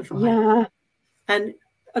moldavite. Yeah. And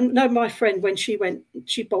no, my friend, when she went,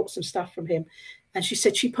 she bought some stuff from him, and she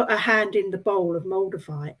said she put her hand in the bowl of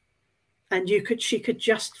moldavite, and she could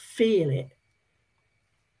just feel it.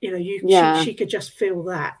 You know, she could just feel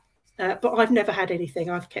that. But I've never had anything.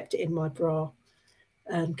 I've kept it in my bra,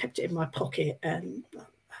 and kept it in my pocket, and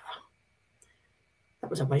that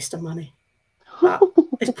was a waste of money. But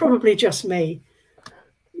it's probably just me.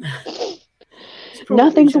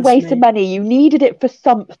 Nothing's a waste of money. You needed it for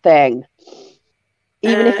something,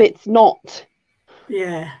 even if it's not.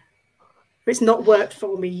 Yeah, it's not worked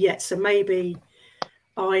for me yet. So maybe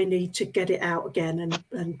I need to get it out again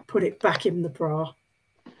and put it back in the bra.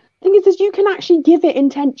 Thing is you can actually give it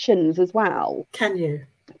intentions as well. Can you?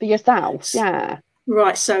 For yourself, yeah.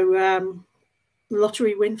 Right, so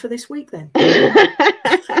lottery win for this week then.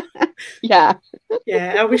 Yeah.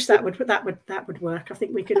 Yeah, I wish that would work. I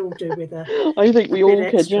think we could all do with a. I think we all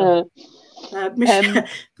could, yeah. Michelle,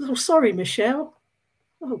 oh, sorry, Michelle.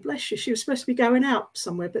 Oh, bless you. She was supposed to be going out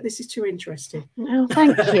somewhere, but this is too interesting. Oh,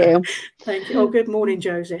 thank you. Thank you. Oh, good morning,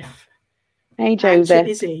 Joseph. Hey, Joseph. And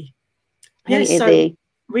to Izzy. Hey, yes, Izzy. So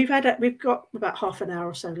we've got about half an hour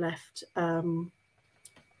or so left.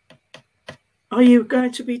 Are you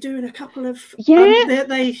going to be doing a couple of? Yeah.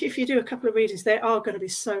 If you do a couple of readings, there are going to be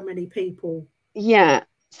so many people. Yeah.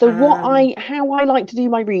 So how I like to do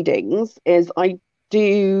my readings is I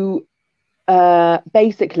do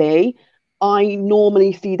basically I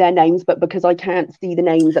normally see their names, but because I can't see the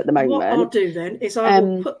names at the moment, what I'll do then is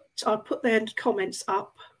I'll put their comments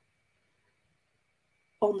up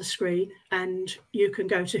on the screen, and you can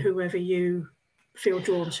go to whoever you feel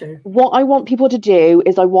drawn to. What I want people to do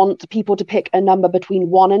is I want people to pick a number between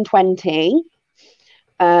 1 and 20,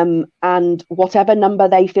 and whatever number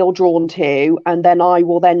they feel drawn to, and then I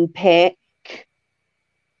will then pick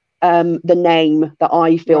the name that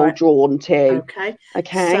I feel drawn to. Okay.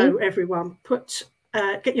 So everyone,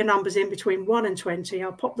 get your numbers in between 1 and 20.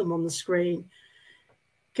 I'll pop them on the screen.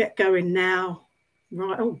 Get going now.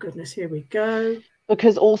 Right. Oh goodness, here we go.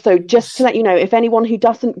 Because also, just to let you know, if anyone who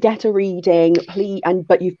doesn't get a reading, please,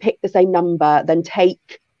 but you've picked the same number, then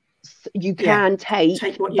take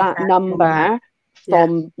that number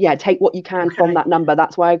from take what you can from that number.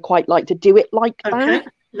 That's why I quite like to do it like that.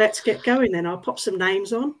 Let's get going then. I'll pop some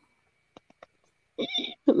names on.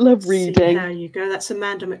 Love reading. There you go. That's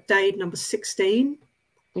Amanda McDade, number 16.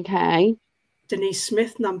 Okay. Denise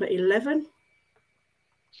Smith, number 11.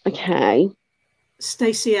 Okay.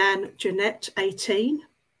 Stacey Ann Jeanette, 18.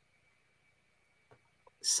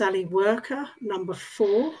 Sally Worker, number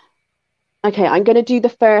 4. Okay, I'm going to do the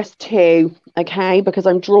first two, okay, because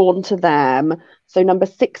I'm drawn to them. So number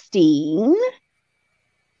 16.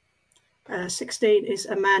 16 is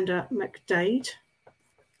Amanda McDade.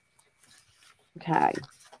 Okay.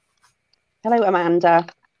 Hello, Amanda.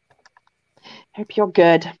 Hope you're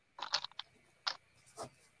good.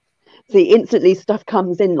 See, instantly stuff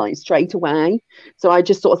comes in like straight away. So I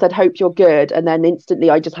just sort of said, hope you're good. And then instantly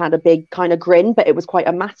I just had a big kind of grin, but it was quite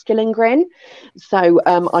a masculine grin. So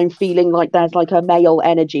I'm feeling like there's like a male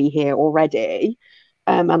energy here already.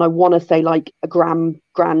 And I want to say like a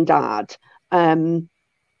granddad. And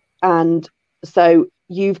so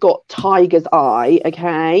you've got tiger's eye,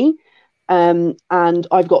 okay? And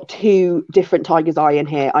I've got 2 different tiger's eye in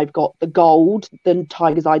here. I've got the gold, the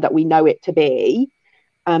tiger's eye that we know it to be.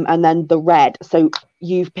 And then the red. So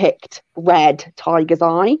you've picked red tiger's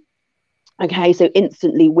eye. Okay, so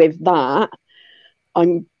instantly with that,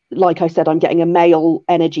 I'm, like I said, I'm getting a male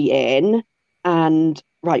energy in. And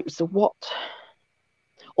right, so what?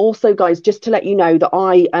 Also, guys, just to let you know that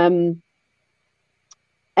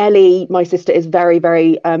Ellie, my sister, is very,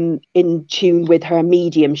 very in tune with her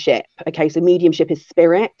mediumship. Okay, so mediumship is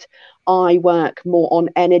spirit. I work more on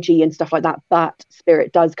energy and stuff like that, but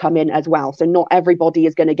spirit does come in as well. So not everybody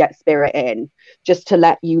is going to get spirit in, just to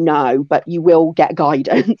let you know, but you will get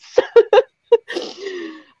guidance.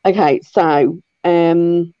 Okay, so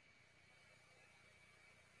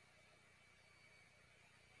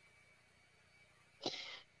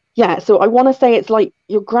yeah, so I want to say it's like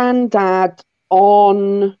your granddad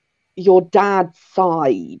on your dad's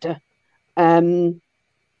side.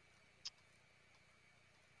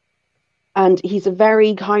 And he's a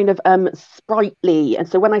very kind of sprightly. And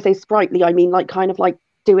so when I say sprightly, I mean like kind of like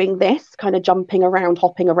doing this, kind of jumping around,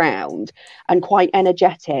 hopping around, and quite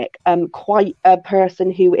energetic. Quite a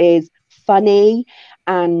person who is funny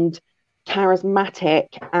and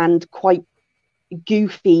charismatic and quite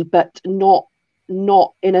goofy, but not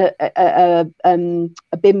in a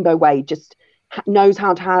bimbo way, just knows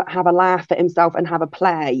how to have a laugh at himself and have a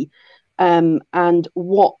play. And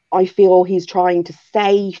what I feel he's trying to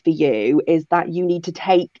say for you is that you need to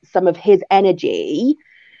take some of his energy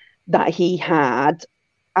that he had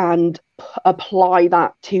and apply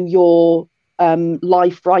that to your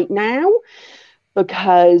life right now,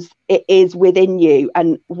 because it is within you.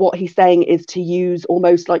 And what he's saying is to use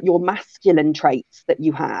almost like your masculine traits that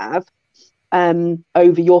you have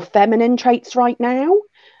over your feminine traits right now,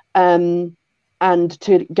 and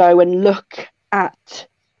to go and look at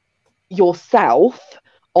yourself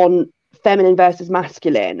on feminine versus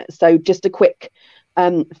masculine. So just a quick,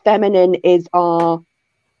 feminine is our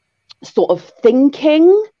sort of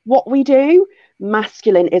thinking, what we do.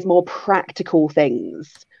 Masculine is more practical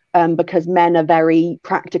things, because men are very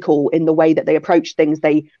practical in the way that they approach things.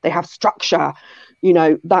 They have structure, you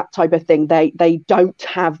know, that type of thing. They don't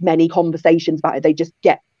have many conversations about it. They just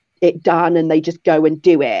get it done and they just go and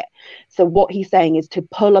do it. So what he's saying is to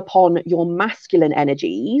pull upon your masculine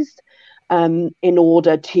energies in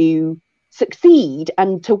order to succeed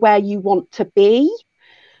and to where you want to be.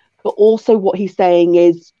 But also what he's saying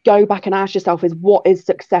is go back and ask yourself is what is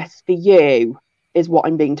success for you, is what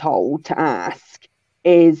I'm being told to ask.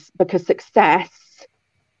 Is because success,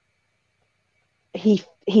 he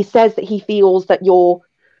says that he feels that you're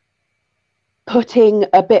putting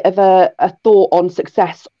a bit of a thought on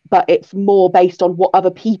success, but it's more based on what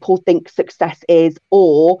other people think success is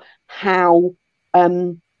or how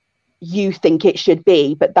you think it should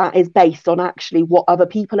be, but that is based on actually what other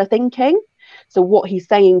people are thinking. So what he's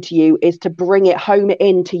saying to you is to bring it home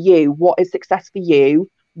into you. What is success for you?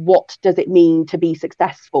 What does it mean to be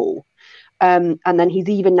successful? And then he's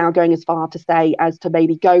even now going as far to say as to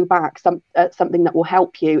maybe go back, something that will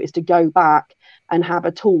help you is to go back and have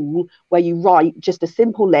a tool where you write just a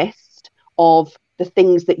simple list of the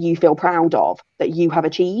things that you feel proud of, that you have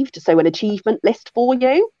achieved. So an achievement list for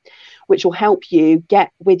you, which will help you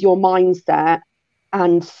get with your mindset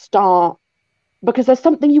and start, because there's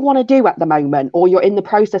something you want to do at the moment, or you're in the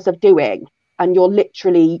process of doing, and you're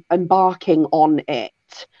literally embarking on it.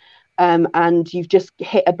 And you've just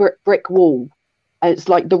hit a brick wall. And it's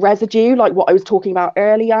like the residue, like what I was talking about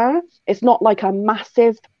earlier. It's not like a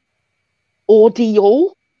massive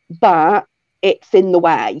ordeal, but it's in the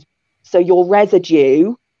way. So your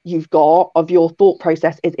residue you've got of your thought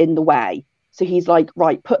process is in the way. So he's like,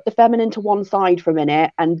 right, put the feminine to one side for a minute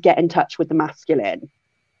and get in touch with the masculine.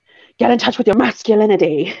 Get in touch with your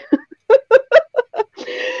masculinity.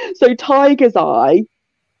 So tiger's eye,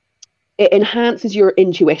 it enhances your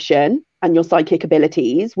intuition and your psychic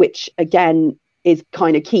abilities, which again is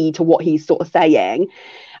kind of key to what he's sort of saying.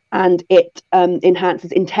 And it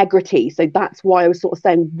enhances integrity. So that's why I was sort of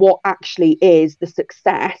saying, what actually is the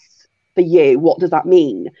success for you? What does that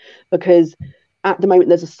mean? Because at the moment,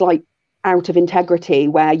 there's a slight out of integrity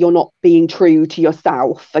where you're not being true to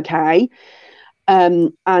yourself, okay?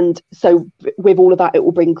 And so with all of that, it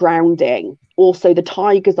will bring grounding. Also, the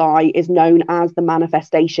tiger's eye is known as the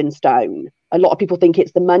manifestation stone. A lot of people think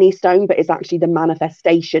it's the money stone, but it's actually the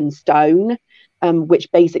manifestation stone,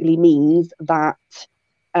 which basically means that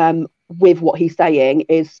with what he's saying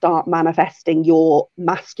is start manifesting your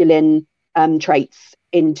masculine traits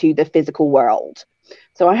into the physical world.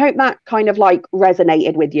 So I hope that kind of like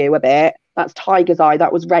resonated with you a bit. That's tiger's eye.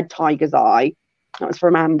 That was red tiger's eye. That was for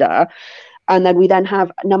Amanda. And then we then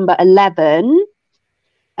have number 11.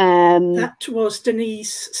 That was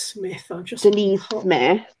Denise Smith. I'll just Denise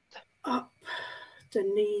Smith. Up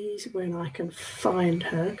Denise when I can find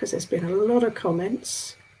her, because there's been a lot of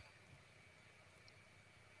comments.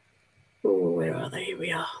 Oh, where are they? Here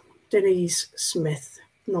we are. Denise Smith,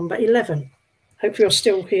 number 11. Hope you're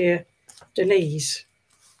still here, Denise.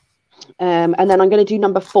 And then I'm going to do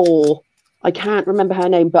number 4. I can't remember her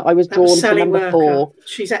name, but I was drawn to number 4.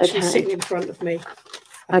 She's actually sitting in front of me.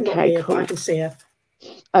 I'm okay, not here, cool. But I can see her.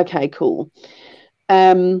 Okay, cool.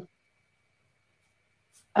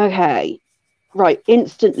 Okay, right.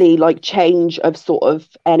 Instantly, like change of sort of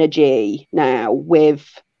energy now with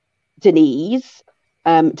Denise.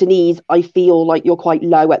 Denise, I feel like you're quite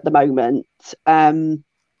low at the moment.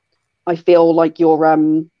 I feel like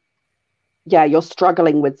you're you're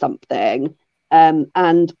struggling with something.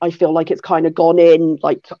 And I feel like it's kind of gone in,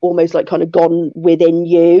 like almost like kind of gone within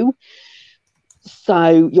you.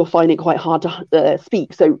 So you're finding it quite hard to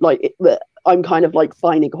speak. So like I'm kind of like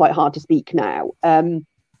finding it quite hard to speak now.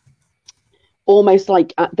 Almost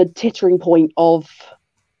like at the tittering point of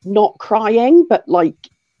not crying, but like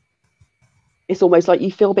it's almost like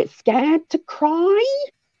you feel a bit scared to cry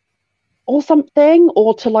or something,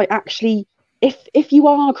 or to like actually, if you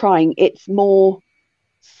are crying, it's more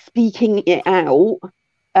speaking it out,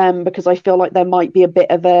 because I feel like there might be a bit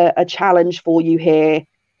of a challenge for you here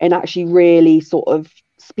in actually really sort of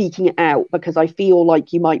speaking it out, because I feel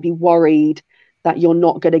like you might be worried that you're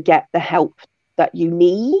not going to get the help that you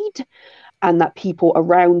need and that people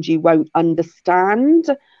around you won't understand.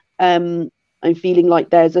 I'm feeling like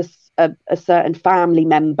there's a certain family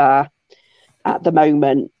member at the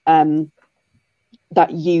moment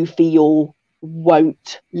that you feel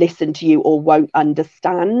won't listen to you or won't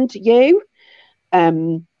understand you.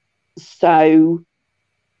 So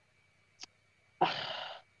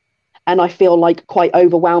and I feel like quite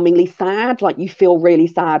overwhelmingly sad, like you feel really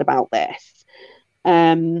sad about this.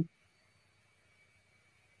 Hang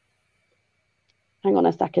on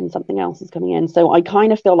a second, something else is coming in. So I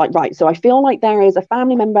kind of feel like, right, so I feel like there is a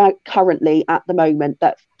family member currently at the moment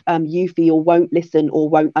that you feel won't listen or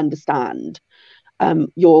won't understand.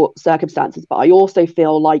 your circumstances, but I also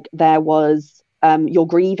feel like there was you're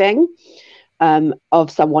grieving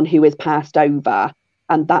of someone who is passed over,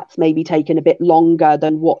 and that's maybe taken a bit longer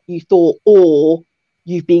than what you thought, or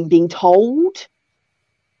you've been being told,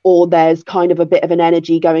 or there's kind of a bit of an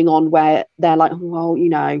energy going on where they're like, well, you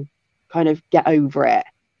know, kind of get over it,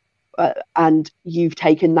 and you've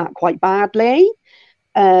taken that quite badly.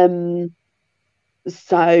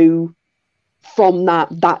 So from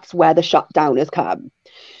that's where the shutdown has come.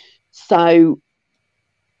 So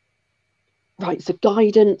right, so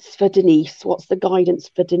guidance for Denise. What's the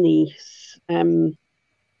guidance for Denise?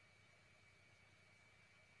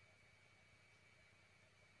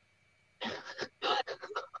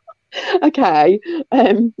 Okay.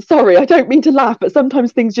 Sorry, I don't mean to laugh, but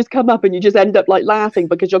sometimes things just come up and you just end up like laughing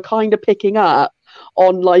because you're kind of picking up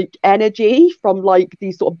on like energy from like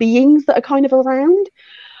these sort of beings that are kind of around.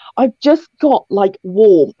 I've just got like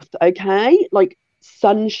warmth, okay? Like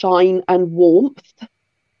sunshine and warmth.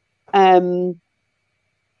 And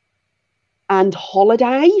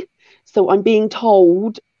holiday. So I'm being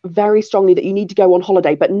told very strongly that you need to go on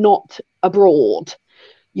holiday, but not abroad.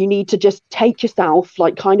 You need to just take yourself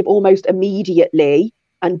like kind of almost immediately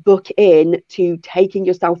and book in to taking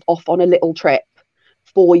yourself off on a little trip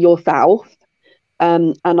for yourself.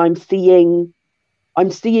 And I'm seeing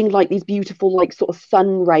like these beautiful like sort of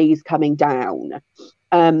sun rays coming down.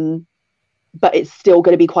 But it's still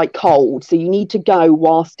going to be quite cold. So you need to go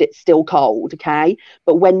whilst it's still cold, okay?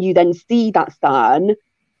 But when you then see that sun,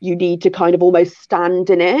 you need to kind of almost stand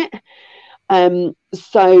in it.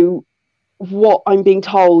 So what I'm being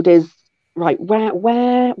told is, right,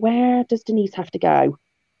 where does Denise have to go?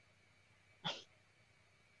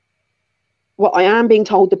 Well, I am being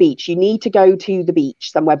told the beach. You need to go to the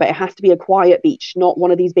beach somewhere, but it has to be a quiet beach, not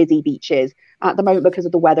one of these busy beaches. At the moment, because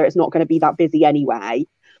of the weather, it's not going to be that busy anyway.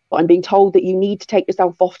 But I'm being told that you need to take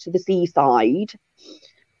yourself off to the seaside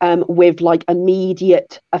with like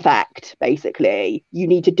immediate effect, basically. You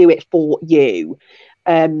need to do it for you.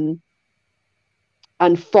 And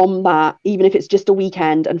from that, even if it's just a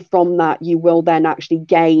weekend, and from that, you will then actually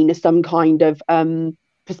gain some kind of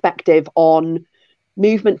perspective on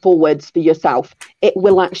movement forwards for yourself. It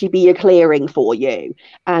will actually be a clearing for you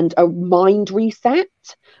and a mind reset,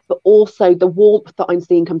 but also the warmth that I'm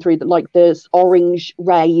seeing come through, that like the orange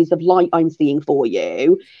rays of light I'm seeing for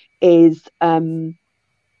you is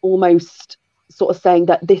almost sort of saying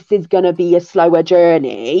that this is going to be a slower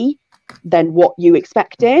journey than what you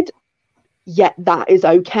expected, yet that is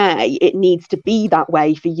okay. It needs to be that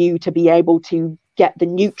way for you to be able to get the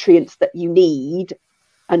nutrients that you need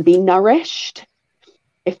and be nourished,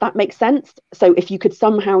 if that makes sense. So if you could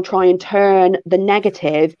somehow try and turn the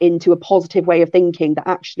negative into a positive way of thinking, that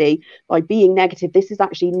actually by being negative, this has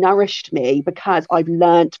actually nourished me because I've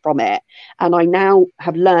learned from it. And I now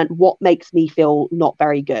have learned what makes me feel not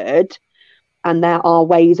very good. And there are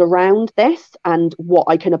ways around this and what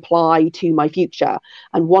I can apply to my future.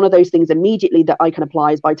 And one of those things immediately that I can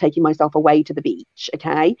apply is by taking myself away to the beach.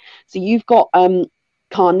 Okay. So you've got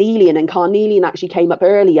carnelian, and carnelian actually came up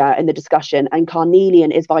earlier in the discussion, and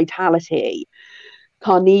carnelian is vitality.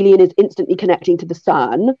 Carnelian is instantly connecting to the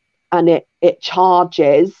sun, and it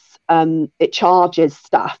charges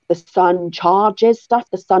stuff. The sun charges stuff.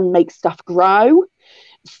 The sun makes stuff grow.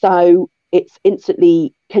 So it's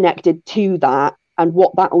instantly connected to that. And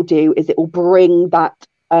what that will do is it will bring that,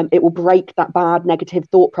 it will break that bad negative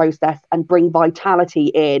thought process and bring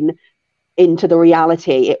vitality into the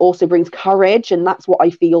reality. It also brings courage, and that's what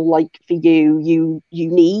I feel like for you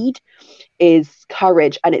need is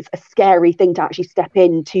courage. And it's a scary thing to actually step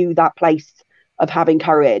into that place of having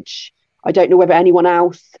courage. I don't know whether anyone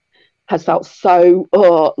else has felt so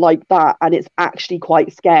like that, and it's actually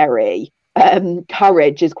quite scary.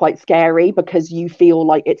 Courage is quite scary because you feel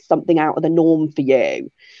like it's something out of the norm for you.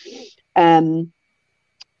 So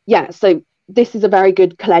this is a very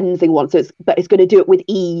good cleansing one. But it's going to do it with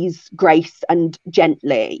ease, grace, and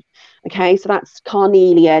gently. Okay, so that's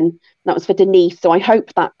carnelian. That was for Denise. So I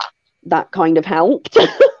hope that kind of helped.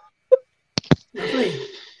 Lovely.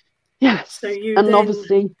 Yeah. So you and then...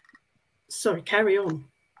 obviously, sorry, carry on.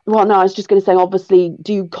 Well, no, I was just going to say, obviously,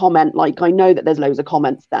 do comment. Like, I know that there's loads of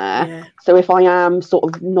comments there. Yeah. So if I am sort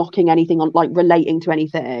of knocking anything on, like relating to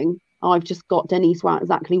anything, I've just got Denise right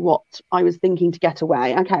exactly what I was thinking to get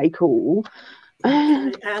away. Okay, cool.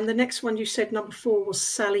 Okay. And the next one you said, number 4, was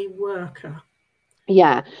Sally Worker.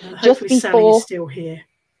 Yeah. Hopefully Sally is still here.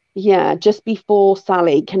 Yeah, just before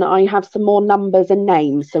Sally, can I have some more numbers and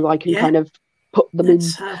names so I can kind of put them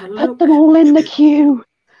put them all in the queue?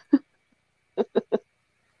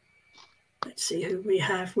 Let's see who we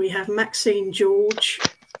have. We have Maxine George.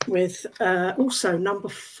 with also number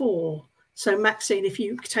 4. So Maxine, if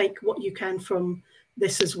you take what you can from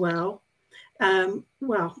this as well.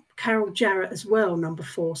 Well, Carol Jarrett as well, number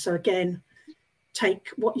 4. So again, take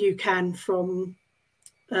what you can from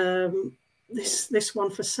this one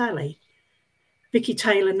for Sally. Vicky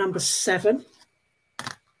Taylor, number 7.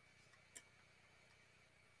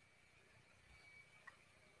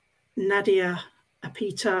 Nadia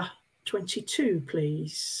Apita, 22,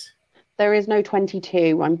 please. There is no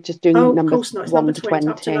 22. I'm just doing numbers. Of course not. It's 1 to 20.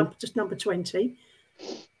 Up to just number 20.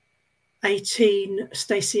 18,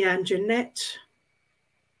 Stacey Ann Jeanette.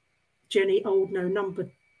 Jenny Oldno, number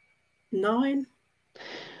 9.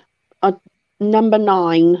 Number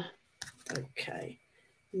 9. Okay.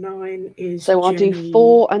 9 is so I'll Jenny. do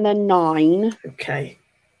 4 and then 9. Okay.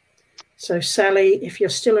 So Sally, if you're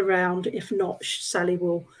still around, if not, Sally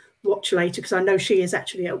will watch later, because I know she is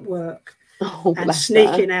actually at work and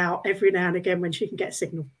sneaking out every now and again when she can get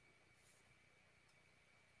signal.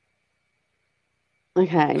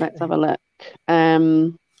 Okay, let's have a look.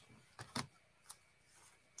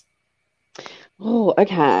 Oh,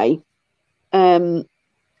 okay.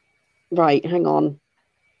 Right, hang on.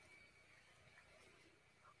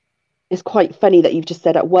 It's quite funny that you've just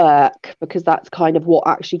said at work, because that's kind of what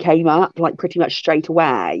actually came up, like pretty much straight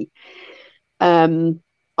away. And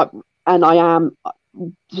I am,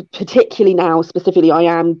 particularly now, specifically, I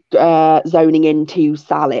am zoning into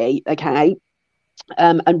Sally, okay?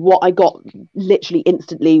 And what I got literally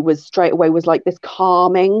instantly was straight away was like this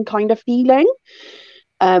calming kind of feeling,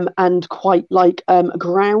 and quite like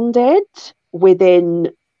grounded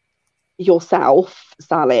within yourself,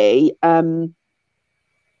 Sally.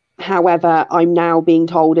 However, I'm now being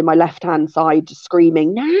told in my left-hand side,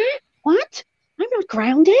 screaming, nah, what? I'm not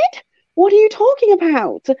grounded. What are you talking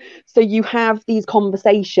about? So you have these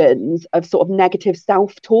conversations of sort of negative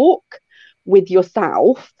self-talk with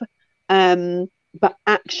yourself, but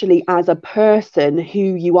actually as a person, who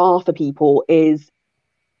you are for people is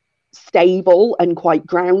stable and quite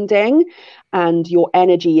grounding, and your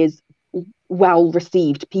energy is well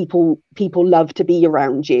received. People love to be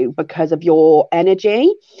around you because of your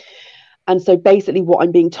energy. And so basically what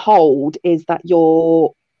I'm being told is that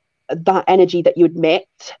that energy that you emit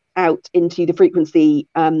out into the frequency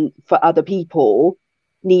for other people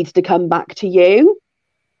needs to come back to you,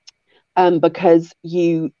 because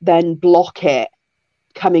you then block it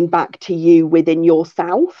coming back to you within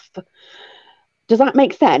yourself. Does that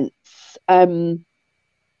make sense?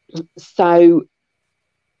 So,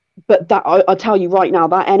 but that I'll tell you right now,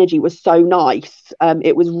 that energy was so nice.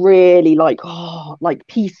 It was really like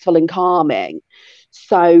peaceful and calming.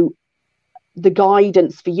 So the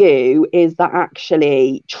guidance for you is that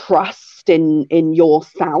actually trust in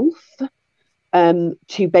yourself,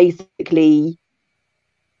 to basically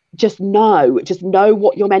just know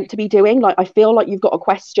what you're meant to be doing. Like, I feel like you've got a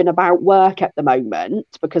question about work at the moment,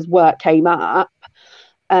 because work came up,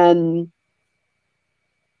 and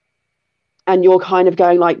you're kind of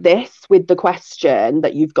going like this with the question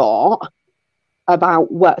that you've got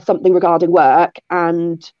about work, something regarding work.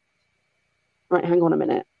 And right, hang on a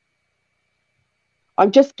minute.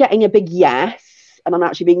 I'm just getting a big yes, and I'm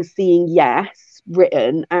actually seeing yes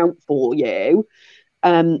written out for you.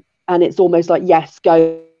 And it's almost like, yes,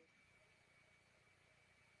 go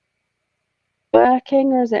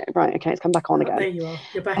working, or is it right? Okay, it's come back on again. There you are.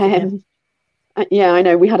 You're back again. Yeah, I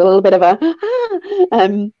know we had a little bit of a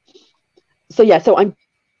so yeah, so I'm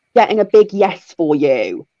getting a big yes for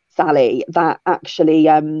you, Sally, that actually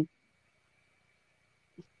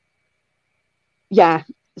yeah,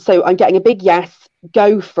 so I'm getting a big yes.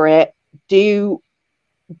 Go for it. Do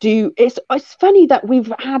it's funny that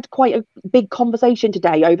we've had quite a big conversation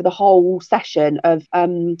today over the whole session of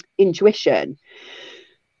intuition.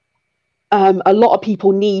 A lot of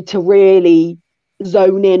people need to really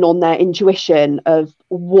zone in on their intuition of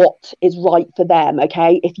what is right for them.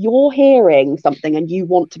 Okay, if you're hearing something and you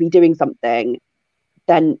want to be doing something,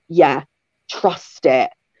 then yeah, trust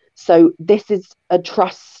it. So this is a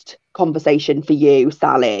trust conversation for you,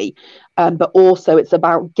 Sally, but also it's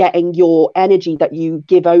about getting your energy that you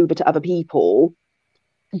give over to other people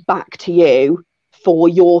back to you for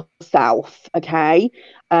yourself. Okay,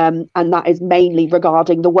 and that is mainly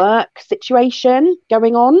regarding the work situation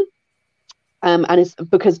going on. And it's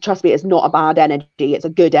because, trust me, it's not a bad energy, it's a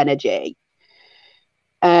good energy.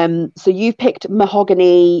 So you've picked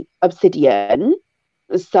mahogany obsidian.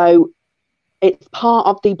 So it's part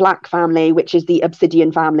of the black family, which is the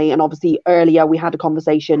obsidian family. And obviously earlier we had a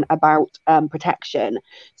conversation about protection.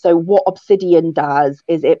 So what obsidian does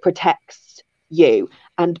is it protects you,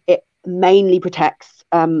 and it mainly protects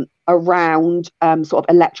around sort of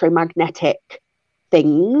electromagnetic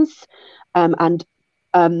things and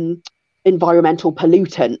environmental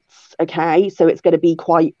pollutants. Okay, so it's going to be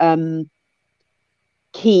quite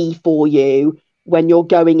key for you when you're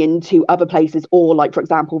going into other places, or like, for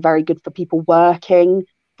example, very good for people working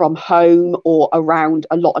from home or around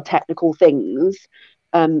a lot of technical things.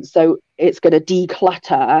 So it's going to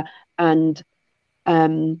declutter and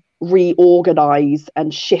reorganize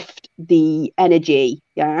and shift the energy.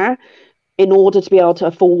 Yeah, in order to be able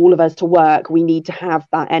to, for all of us to work, we need to have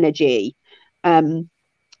that energy.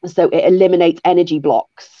 So it eliminates energy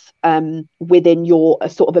blocks within your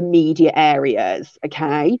sort of immediate areas.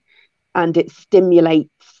 Okay, and it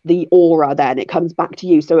stimulates the aura. Then it comes back to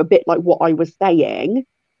you. So a bit like what I was saying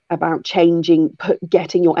about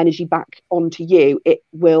getting your energy back onto you, it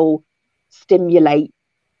will stimulate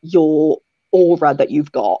your aura that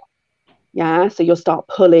you've got. Yeah, so you'll start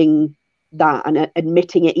pulling that and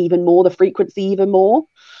admitting it even more, the frequency even more.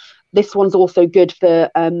 This one's also good for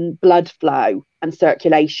blood flow and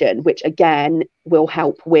circulation, which again will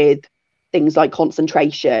help with things like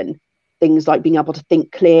concentration, things like being able to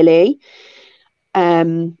think clearly.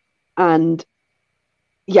 And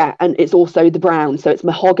yeah, and it's also the brown. So it's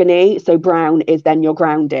mahogany. So brown is then your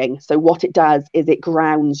grounding. So what it does is it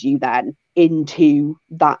grounds you then into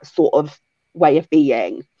that sort of way of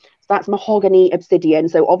being. So that's mahogany, obsidian.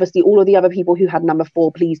 So obviously all of the other people who had number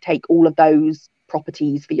 4, please take all of those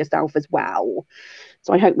properties for yourself as well.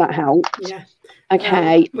 So I hope that helped. Yeah.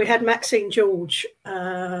 Okay. We had Maxine George.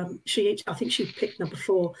 I think she picked number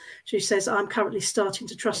 4. She says, I'm currently starting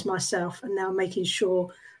to trust myself and now making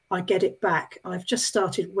sure I get it back. I've just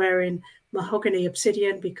started wearing mahogany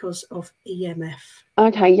obsidian because of EMF.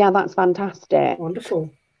 Okay, yeah, that's fantastic.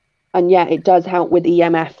 Wonderful. And yeah, it does help with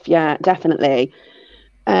EMF. Yeah, definitely.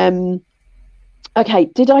 Okay,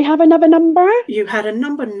 did I have another number? You had a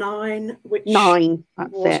number 9, which 9.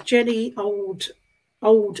 That's was it. Jenny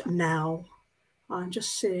Old Now. I'm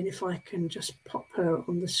just seeing if I can just pop her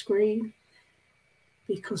on the screen,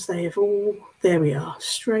 because they have all, there we are,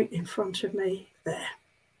 straight in front of me there.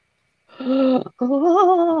 Oh,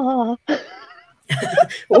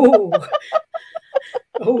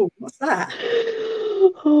 what's that?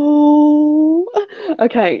 Oh,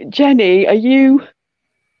 okay, Jenny, are you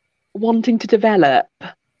wanting to develop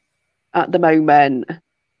at the moment?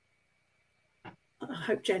 I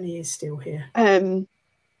hope Jenny is still here.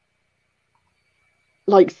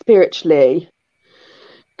 Like spiritually,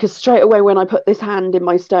 because straight away when I put this hand in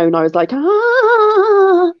my stone, I was like,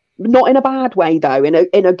 not in a bad way though,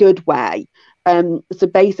 in a good way. So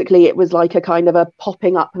basically it was like a kind of a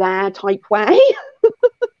popping up there type way.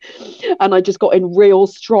 And I just got in real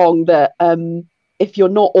strong that if you're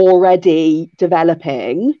not already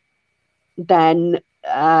developing, then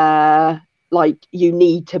like you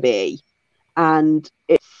need to be. And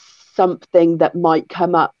it's something that might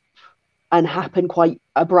come up and happen quite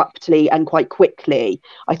abruptly and quite quickly.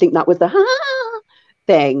 I think that was the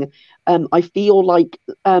thing. I feel like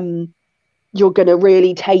you're going to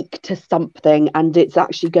really take to something, and it's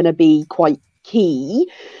actually going to be quite key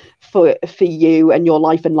for you and your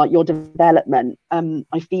life and like your development.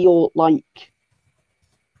 I feel like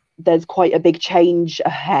there's quite a big change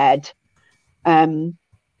ahead, and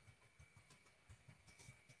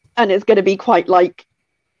it's going to be quite like,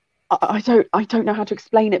 I don't know how to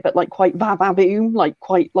explain it, but like quite va-va-boom, like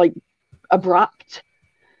quite like abrupt,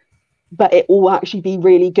 but it will actually be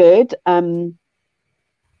really good.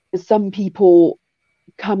 Some people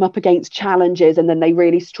come up against challenges and then they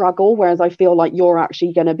really struggle, whereas I feel like you're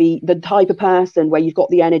actually going to be the type of person where you've got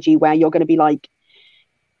the energy where you're going to be like,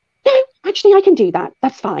 no, actually I can do that,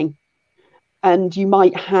 that's fine. And you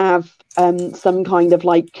might have some kind of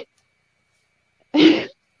like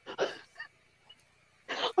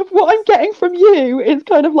what I'm getting from you is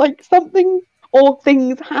kind of like something or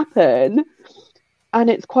things happen and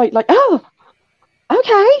it's quite like, oh,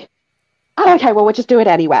 okay, well, we'll just do it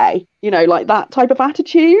anyway, you know, like that type of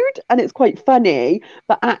attitude. And it's quite funny,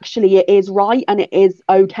 but actually it is right and it is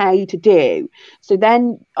okay to do. So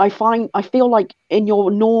then I feel like in your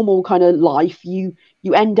normal kind of life, you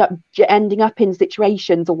ending up in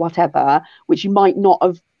situations or whatever, which you might not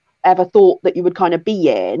have ever thought that you would kind of be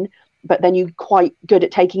in, but then you're quite good at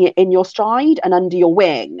taking it in your stride and under your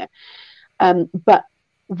wing. But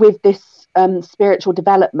with this spiritual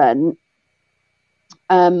development,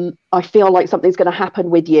 I feel like something's going to happen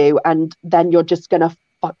with you, and then you're just going to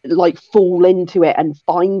like fall into it and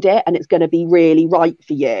find it, and it's going to be really right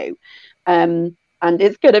for you. And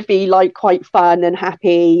it's going to be like quite fun and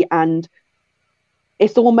happy, and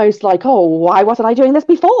it's almost like, oh, why wasn't I doing this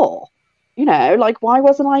before? You know, like, why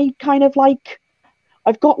wasn't I kind of like,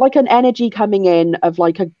 I've got like an energy coming in of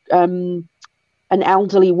like a an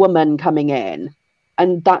elderly woman coming in.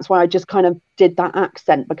 And that's why I just kind of did that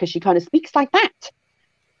accent, because she kind of speaks like that.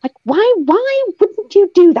 Like, why wouldn't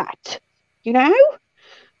you do that? You know?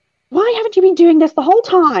 Why haven't you been doing this the whole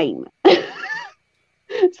time?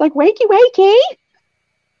 It's like, wakey, wakey.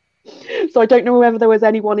 So I don't know whether there was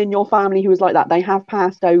anyone in your family who was like that. They have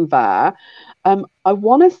passed over. I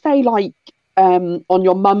want to say, like, on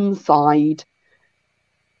your mum's side,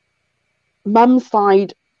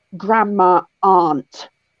 grandma, aunt,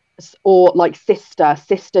 or like sister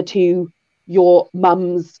to your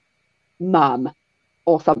mum's mum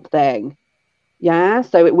or something. Yeah,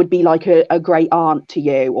 so it would be like a great aunt to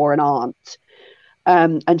you, or an aunt.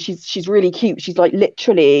 And she's really cute. She's like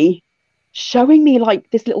literally showing me like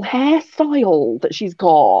this little hairstyle that she's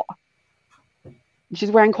got. She's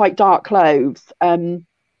wearing quite dark clothes, and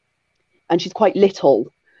she's quite little,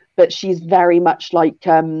 but she's very much like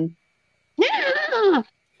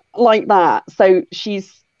like that. So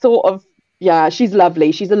she's sort of, yeah, she's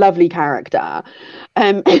lovely. She's a lovely character.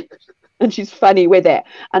 And she's funny with it.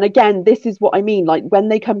 And again, this is what I mean. Like, when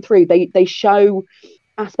they come through, they show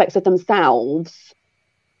aspects of themselves,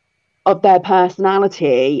 of their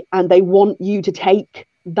personality, and they want you to take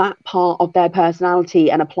that part of their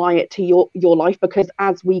personality and apply it to your life. Because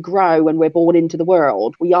as we grow and we're born into the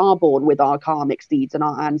world, we are born with our karmic seeds and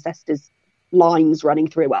our ancestors' lines running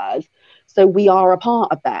through us. So we are a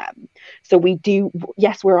part of them. So we do,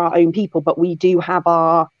 yes, we're our own people, but we do have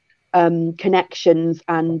our connections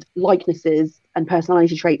and likenesses and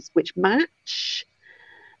personality traits which match.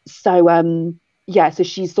 So yeah, so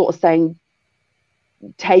she's sort of saying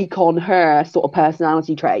take on her sort of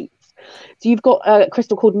personality traits. So you've got a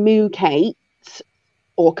crystal called Moo Kate,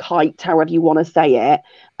 or Kite, however you want to say it,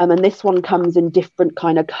 and this one comes in different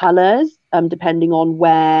kind of colors depending on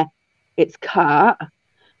where it's cut.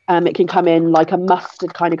 It can come in like a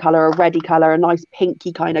mustard kind of color, a reddy color, a nice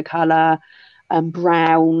pinky kind of color,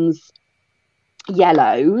 browns,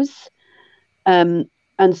 yellows. And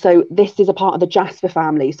so this is a part of the Jasper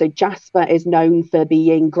family. So Jasper is known for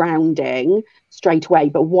being grounding straight away,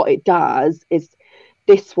 but what it does is,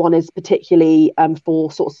 this one is particularly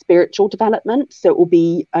for sort of spiritual development. So it will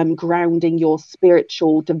be grounding your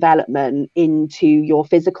spiritual development into your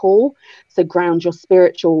physical. So ground your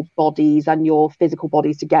spiritual bodies and your physical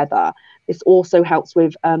bodies together. This also helps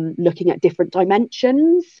with looking at different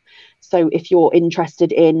dimensions. So if you're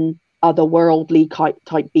interested in otherworldly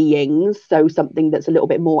type beings, so something that's a little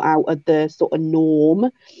bit more out of the sort of norm.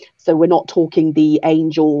 So we're not talking the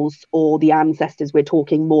angels or the ancestors, we're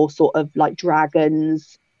talking more sort of like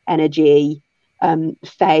dragons energy,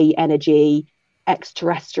 fae energy,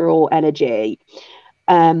 extraterrestrial energy,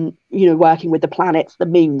 you know, working with the planets, the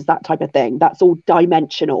moons, that type of thing. That's all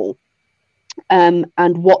dimensional. And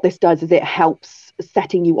what this does is it helps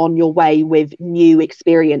setting you on your way with new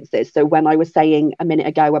experiences. So when I was saying a minute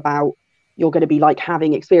ago about you're going to be like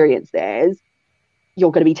having experiences,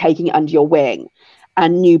 you're going to be taking it under your wing,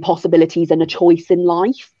 and new possibilities and a choice in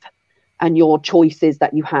life, and your choices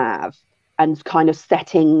that you have, and kind of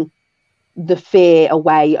setting the fear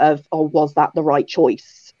away of, oh, was that the right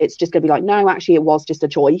choice? It's just going to be like, no, actually it was just a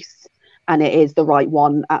choice, and it is the right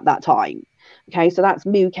one at that time. Okay, so that's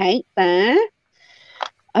Moo Kate there.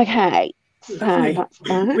 Okay, so that's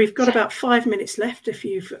that. We've got about 5 minutes left if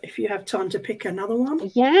you have time to pick another one.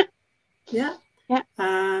 Yeah.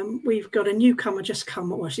 We've got a newcomer just come.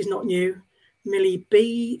 Well, she's not new. Millie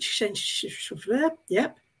B.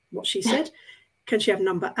 Yep, what she said. Can she have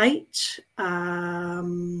number 8?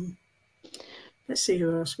 Let's see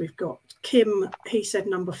who else we've got. Kim, he said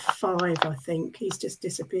number 5, I think. He's just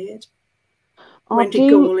disappeared. Wendy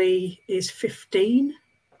Gawley is 15.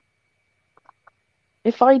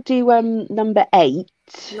 If I do number 8.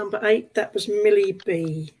 Number 8, that was Millie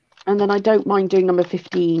B. And then I don't mind doing number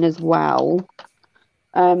 15 as well.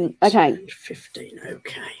 Okay. 15,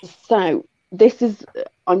 okay. So this is,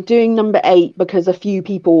 I'm doing number 8 because a few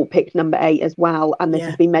people picked number 8 as well, and this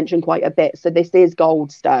has been mentioned quite a bit. So this is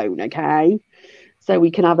Goldstone, okay? So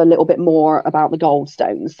we can have a little bit more about the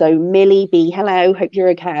Goldstones. So Millie B, hello, hope you're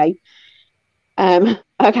okay.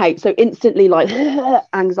 Okay, so instantly like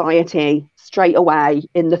anxiety straight away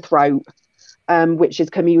in the throat, which is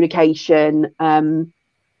communication,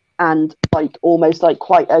 and like almost like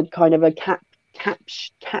quite a kind of a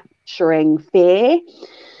capturing fear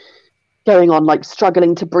going on, like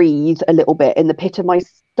struggling to breathe a little bit in the pit of my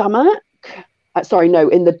stomach. Sorry, no,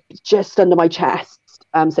 in the just under my chest.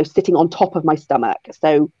 So sitting on top of my stomach.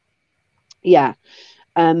 So yeah.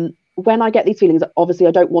 When I get these feelings, obviously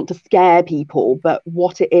I don't want to scare people, but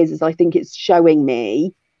what it is I think it's showing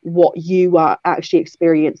me what you are actually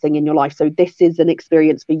experiencing in your life. So this is an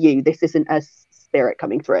experience for you. This isn't a spirit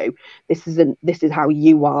coming through. This is how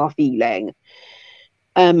you are feeling.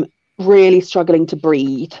 Really struggling to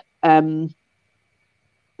breathe.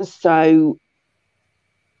 So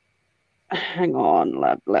hang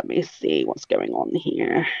on, let me see what's going on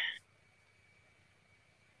here.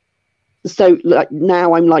 So like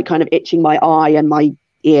now I'm like kind of itching my eye and my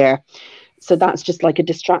ear. So that's just like a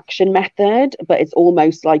distraction method, but it's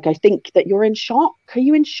almost like I think that you're in shock. Are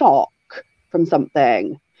you in shock from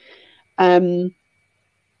something?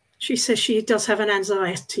 She says she does have an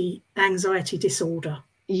anxiety disorder.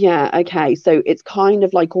 Yeah, okay. So it's kind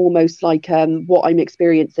of like almost like what I'm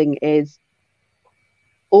experiencing is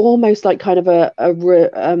almost like kind of what's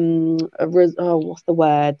the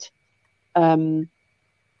word?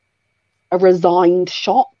 A resigned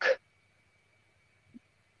shock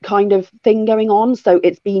kind of thing going on. So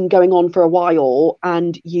it's been going on for a while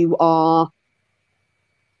and you are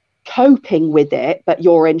coping with it, but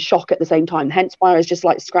you're in shock at the same time. Hence why I was just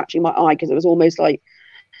like scratching my eye, because it was almost like,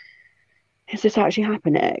 is this actually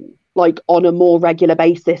happening? Like on a more regular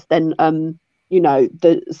basis than you know,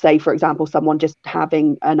 say for example, someone just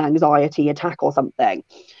having an anxiety attack or something.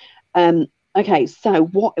 Okay, so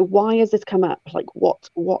why has this come up? Like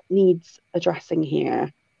what needs addressing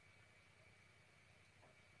here?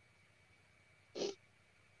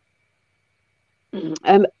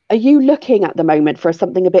 Are you looking at the moment for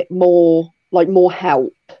something a bit more, like more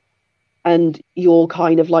help, and you're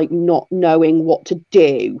kind of like not knowing what to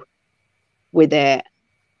do with it?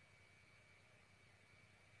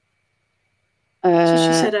 So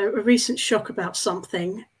she said a recent shock about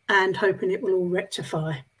something and hoping it will all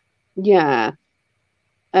rectify. Yeah.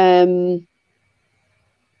 Okay.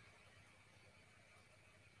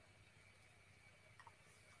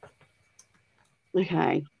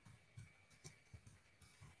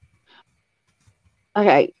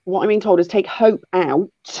 Okay, what I'm being told is take hope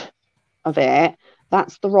out of it.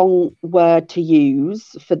 That's the wrong word to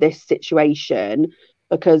use for this situation,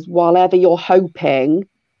 because whatever you're hoping,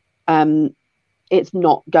 it's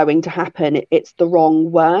not going to happen. It's the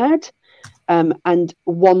wrong word. And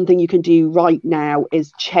one thing you can do right now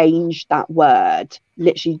is change that word.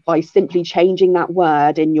 Literally by simply changing that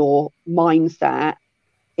word in your mindset,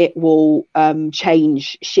 it will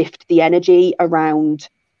shift the energy around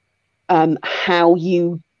how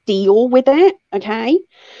you deal with it. Okay,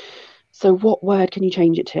 so what word can you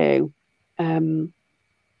change it to?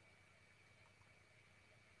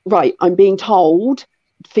 Right, I'm being told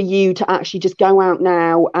for you to actually just go out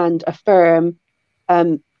now and affirm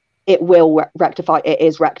it will rectify. It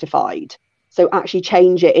is rectified. So actually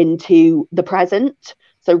change it into the present.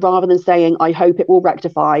 So rather than saying I hope it will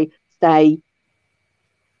rectify, say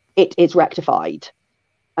it is rectified.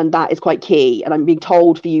 And that is quite key. And I'm being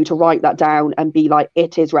told for you to write that down and be like,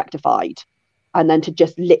 it is rectified. And then to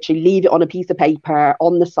just literally leave it on a piece of paper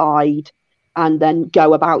on the side and then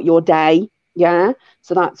go about your day. Yeah.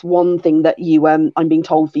 So that's one thing that you I'm being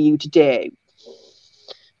told for you to do.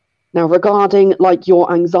 Now, regarding like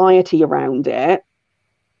your anxiety around it,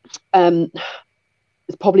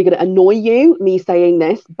 it's probably going to annoy you, me saying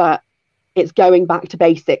this, but it's going back to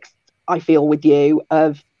basics, I feel, with you,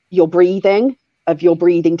 of your breathing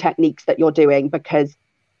techniques that you're doing, because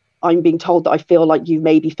I'm being told that I feel like you've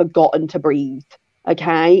maybe forgotten to breathe.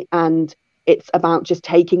 Okay. And it's about just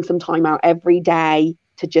taking some time out every day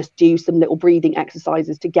to just do some little breathing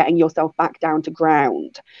exercises to getting yourself back down to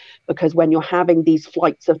ground. Because when you're having these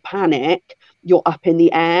flights of panic, you're up in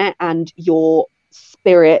the air and your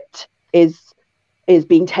spirit is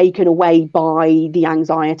being taken away by the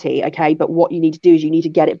anxiety. Okay. But what you need to do is you need to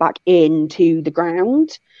get it back into the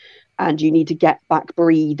ground and you need to get back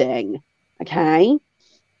breathing. Okay.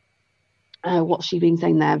 What's she been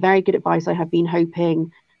saying there? Very good advice. I have been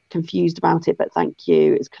hoping, confused about it, but thank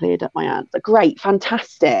you. It's cleared up my answer. Great.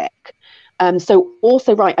 Fantastic. So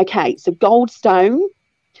also, right. Okay. So Goldstone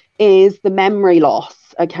is the memory loss.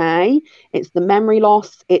 Okay. It's the memory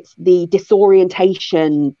loss. It's the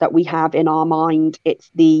disorientation that we have in our mind. It's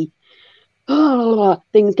the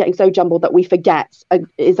things getting so jumbled that we forget,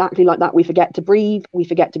 exactly like that. We forget to breathe. We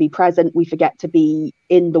forget to be present. We forget to be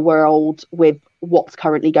in the world with what's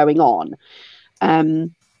currently going on.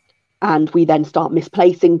 And we then start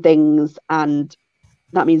misplacing things, and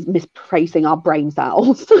that means misplacing our brain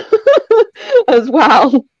cells as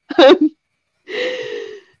well.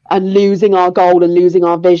 And losing our goal and losing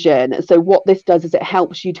our vision. So what this does is it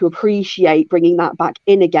helps you to appreciate bringing that back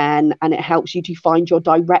in again, and it helps you to find your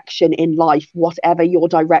direction in life, whatever your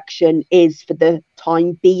direction is for the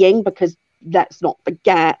time being, because let's not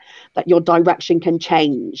forget that your direction can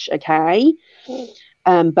change. Okay.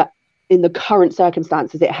 But in the current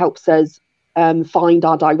circumstances, it helps us find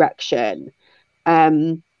our direction.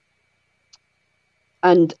 And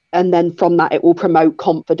then from that, it will promote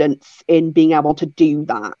confidence in being able to do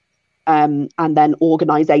that. And then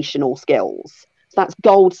organizational skills. So that's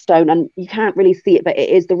Goldstone, and you can't really see it, but it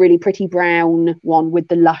is the really pretty brown one with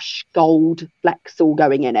the lush gold flecks all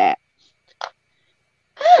going in it.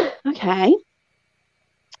 Okay.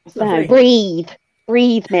 So breathe,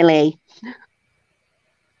 Millie.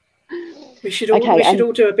 We should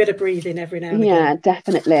all do a bit of breathing every now and again. Yeah,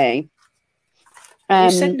 definitely.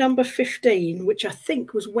 You said number 15, which I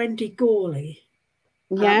think was Wendy Gawley.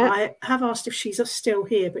 Yeah. I have asked if she's still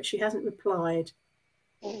here, but she hasn't replied.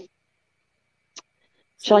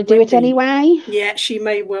 Shall I do it anyway? Yeah, she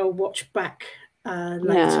may well watch back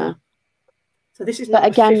later. Yeah. So this is but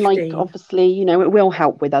again, 15. like obviously, you know, it will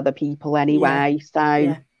help with other people anyway. Yeah. So,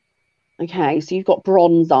 yeah. Okay, so you've got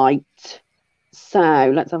bronzite.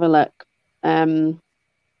 So let's have a look. Oh,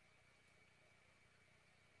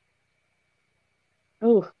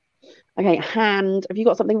 okay. Hand. Have you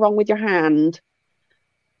got something wrong with your hand?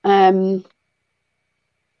 Again,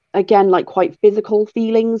 like quite physical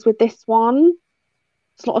feelings with this one.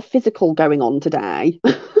 There's a lot of physical going on today.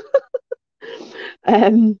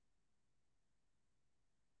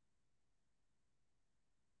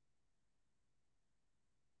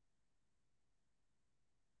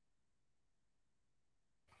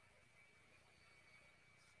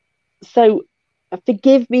 So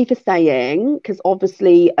forgive me for saying, because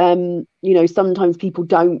obviously, you know, sometimes people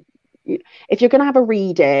don't, if you're going to have a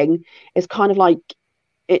reading, it's kind of like,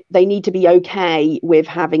 they need to be okay with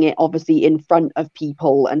having it obviously in front of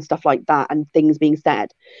people and stuff like that and things being said.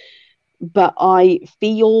 But I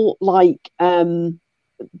feel like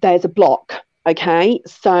there's a block. Okay,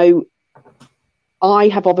 so I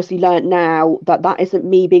have obviously learned now that that isn't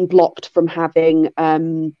me being blocked from having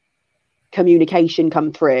communication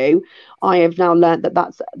come through. I have now learned that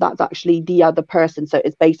that's actually the other person. So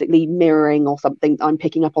it's basically mirroring or something. I'm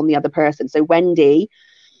picking up on the other person. So Wendy,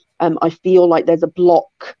 I feel like there's a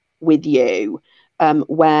block with you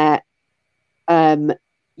where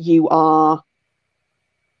you are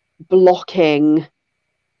blocking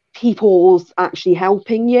people's actually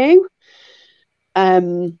helping you.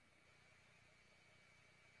 But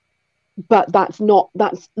that's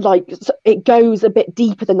like, it goes a bit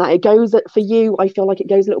deeper than that. It goes, for you, I feel like it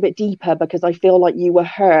goes a little bit deeper, because I feel like you were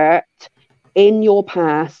hurt in your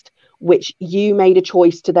past, which you made a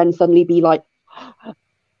choice to then suddenly be like,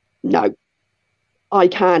 no, I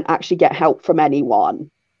can't actually get help from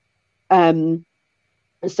anyone. So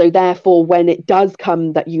therefore, when it does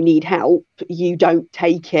come that you need help, you don't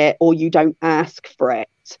take it or you don't ask for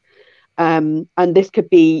it. And this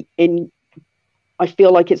could be in, I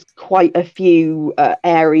feel like it's quite a few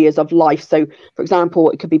areas of life. So, for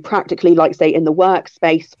example, it could be practically, like, say, in the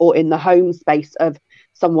workspace or in the home space of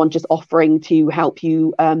someone just offering to help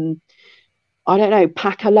you, I don't know,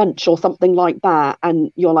 pack a lunch or something like that.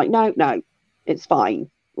 And you're like, no, it's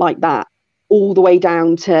fine, like that, all the way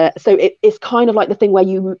down to, so it's kind of like the thing where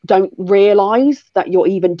you don't realize that you're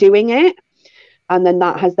even doing it. And then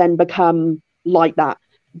that has then become like that.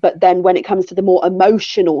 But then when it comes to the more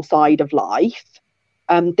emotional side of life,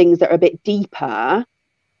 things that are a bit deeper,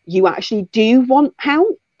 you actually do want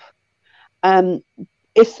help.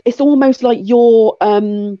 It's almost like your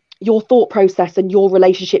thought process and your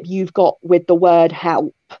relationship you've got with the word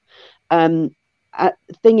help. Thing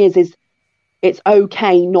is it's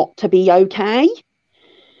okay not to be okay.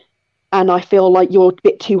 And I feel like you're a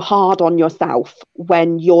bit too hard on yourself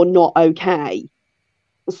when you're not okay.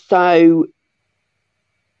 So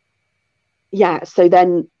yeah, so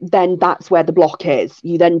then that's where the block is.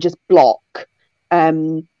 You then just block.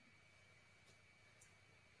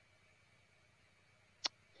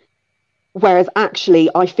 Whereas actually,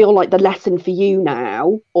 I feel like the lesson for you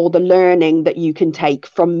now, or the learning that you can take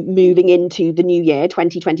from moving into the new year,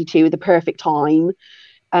 2022, the perfect time,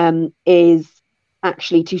 is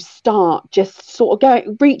actually to start just sort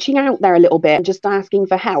of reaching out there a little bit and just asking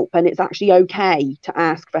for help. And it's actually okay to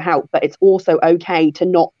ask for help, but it's also okay to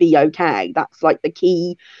not be okay. That's like the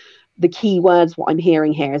key words. What I'm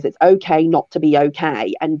hearing here is it's okay not to be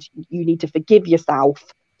okay, and you need to forgive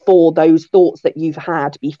yourself for those thoughts that you've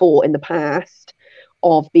had before in the past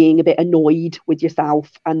of being a bit annoyed with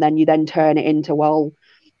yourself, and then you then turn it into, well,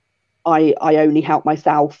 I only help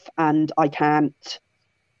myself and I can't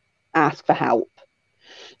ask for help.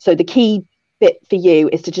 So the key bit for you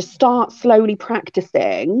is to just start slowly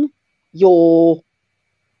practicing your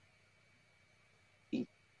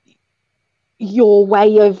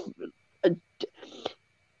way of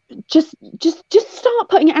just start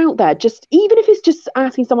putting it out there. Just, even if it's just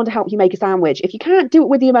asking someone to help you make a sandwich. If you can't do it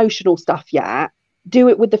with the emotional stuff yet, do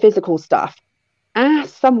it with the physical stuff.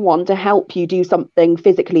 someone to help you do something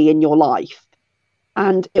physically in your life,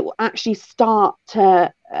 and it will actually start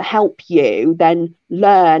to help you then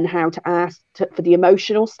learn how to ask for the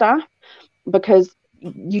emotional stuff, because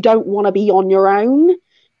you don't want to be on your own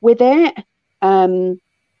with it,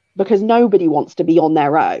 because nobody wants to be on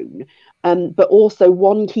their own. But also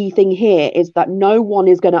one key thing here is that no one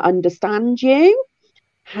is going to understand you.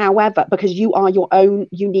 However, because you are your own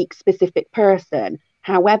unique, specific person.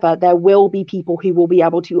 However, there will be people who will be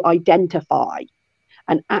able to identify.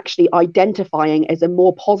 And actually, identifying is a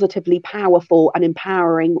more positively powerful and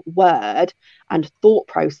empowering word and thought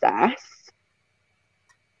process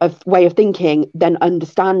of way of thinking than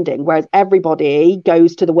understanding. Whereas everybody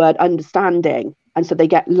goes to the word understanding. And so they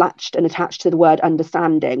get latched and attached to the word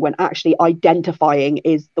understanding, when actually identifying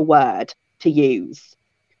is the word to use.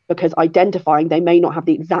 Because identifying, they may not have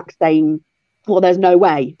the exact same, well, there's no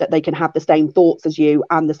way that they can have the same thoughts as you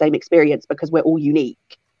and the same experience, because we're all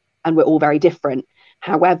unique and we're all very different.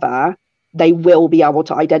 However, they will be able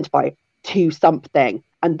to identify to something,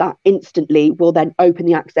 and that instantly will then open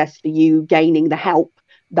the access for you gaining the help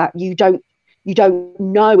that you don't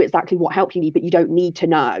know exactly what help you need, but you don't need to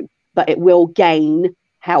know, but it will gain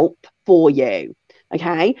help for you.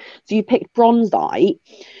 Okay, so you picked bronzite,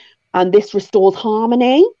 and this restores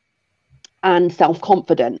harmony and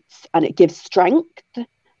self-confidence, and it gives strength,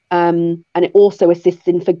 and it also assists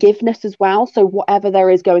in forgiveness as well. So whatever there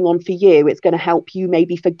is going on for you, it's going to help you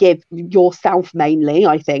maybe forgive yourself mainly,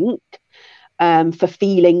 I think, for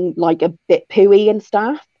feeling like a bit pooey and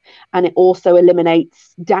stuff. And it also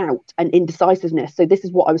eliminates doubt and indecisiveness. So this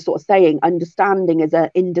is what I was sort of saying. Understanding is an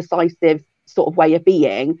indecisive sort of way of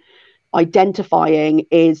being. Identifying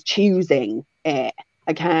is choosing it.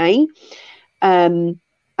 Okay. And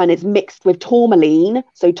it's mixed with tourmaline.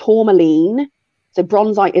 So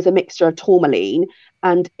bronzite is a mixture of tourmaline,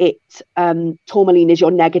 and tourmaline is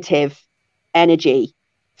your negative energy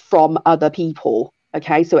from other people.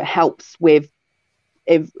 Okay, so it helps with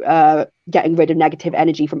getting rid of negative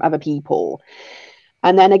energy from other people.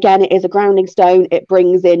 And then again, it is a grounding stone. It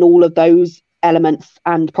brings in all of those elements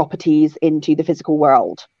and properties into the physical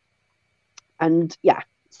world. And yeah,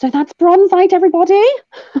 so that's bronzite, everybody.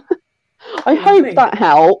 I hope that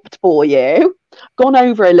helped for you. Gone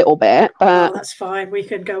over a little bit, but that's fine. We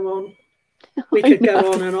can go on. We could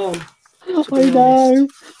go on and on. I know.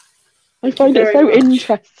 I find it so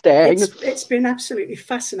interesting. It's been absolutely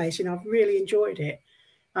fascinating. I've really enjoyed it,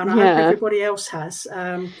 and I hope everybody else has.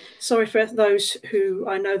 Sorry for those who,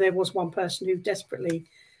 I know there was one person who desperately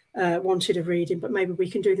wanted a reading, but maybe we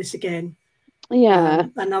can do this again. Yeah,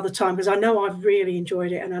 another time, because I know I've really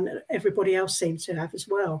enjoyed it, and everybody else seems to have as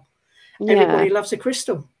well. Everybody loves a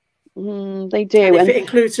crystal. They do. And if it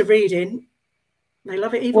includes a reading, they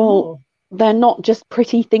love it even more. They're not just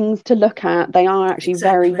pretty things to look at. They are actually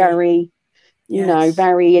very, very,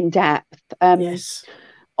 very in depth. Yes.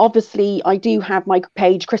 Obviously, I do have my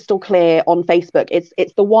page Crystal Clear on Facebook.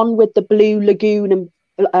 It's the one with the blue lagoon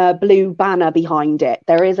and blue banner behind it.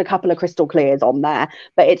 There is a couple of Crystal Clears on there,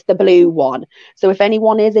 but it's the blue one. So if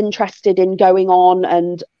anyone is interested in going on,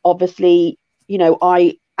 and obviously,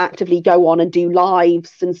 I actively go on and do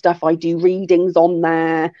lives and stuff. I do readings on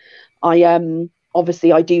there.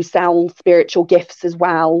 Obviously I do sell spiritual gifts as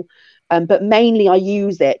well, but mainly I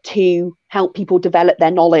use it to help people develop their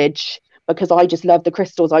knowledge, because I just love the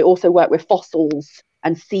crystals. I also work with fossils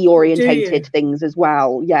and sea orientated things as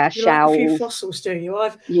well. Yeah, you shells. Like a few fossils, do you?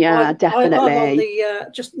 Definitely. I'm on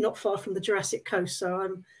the just not far from the Jurassic Coast, so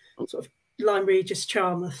I'm sort of Lyme Regis,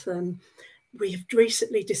 Charmouth, and we have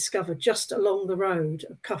recently discovered just along the road,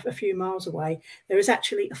 a few miles away, there is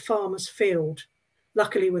actually a farmer's field,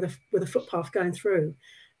 luckily with a footpath going through,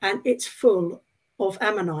 and it's full of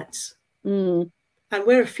ammonites. And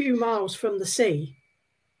we're a few miles from the sea,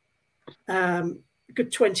 a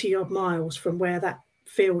good 20 odd miles from where that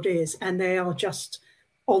field is, and they are just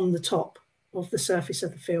on the top of the surface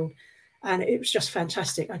of the field, and it was just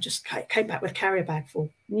fantastic. I just came back with a carrier bag full.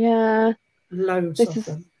 Yeah, loads of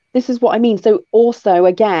them. This is what I mean. So also,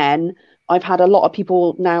 again, I've had a lot of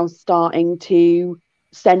people now starting to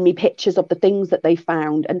send me pictures of the things that they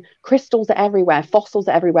found, and crystals are everywhere, fossils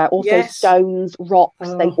are everywhere, also stones, rocks,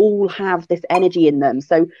 they all have this energy in them.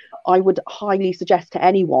 So I would highly suggest to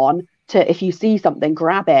anyone to, if you see something,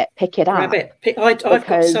 grab it, pick it up. I've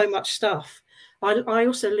got so much stuff. I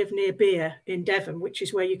also live near Beer in Devon, which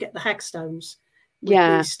is where you get the hagstones.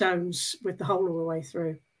 These stones with the hole all the way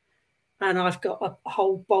through. And I've got a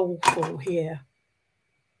whole bowl full here.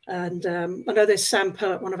 And I know there's Sam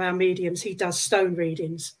Pert, one of our mediums. He does stone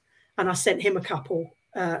readings. And I sent him a couple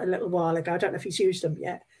a little while ago. I don't know if he's used them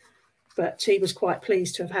yet. But he was quite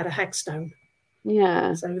pleased to have had a hagstone.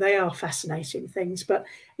 Yeah. So they are fascinating things. But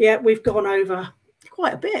yeah, we've gone over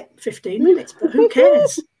quite a bit, 15 minutes, but who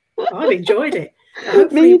cares? I've enjoyed it.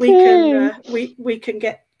 Hopefully we can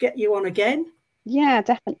get you on again. Yeah,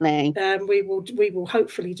 definitely. We will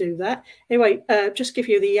hopefully do that. Anyway, just give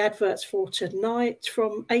you the adverts for tonight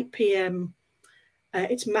from 8 p.m.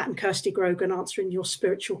 It's Matt and Kirsty Grogan answering your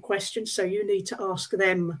spiritual questions. So you need to ask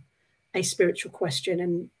them a spiritual question.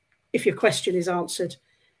 And if your question is answered,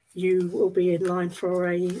 you will be in line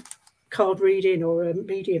for a card reading or a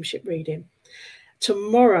mediumship reading.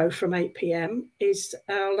 Tomorrow from 8 p.m. is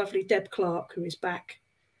our lovely Deb Clark, who is back.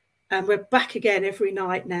 And we're back again every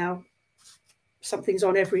night now. Something's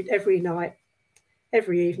on every night,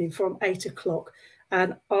 every evening from 8 o'clock.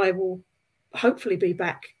 And I will hopefully be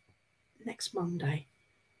back next Monday.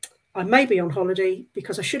 I may be on holiday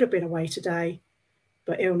because I should have been away today,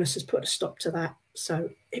 but illness has put a stop to that. So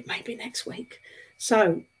it may be next week.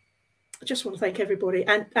 So I just want to thank everybody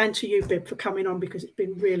and to you, Bib, for coming on, because it's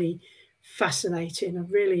been really fascinating.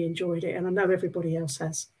 I've really enjoyed it, and I know everybody else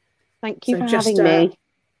has. Thank you for having me.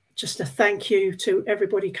 Just a thank you to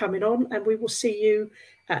everybody coming on, and we will see you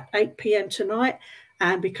at 8 p.m. tonight.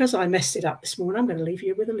 And because I messed it up this morning, I'm going to leave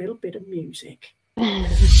you with a little bit of music.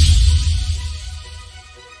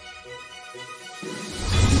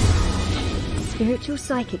 Spiritual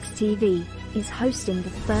Psychics TV is hosting the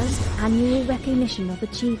first annual recognition of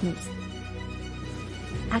achievements,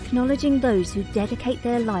 acknowledging those who dedicate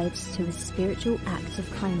their lives to a spiritual act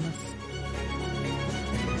of kindness.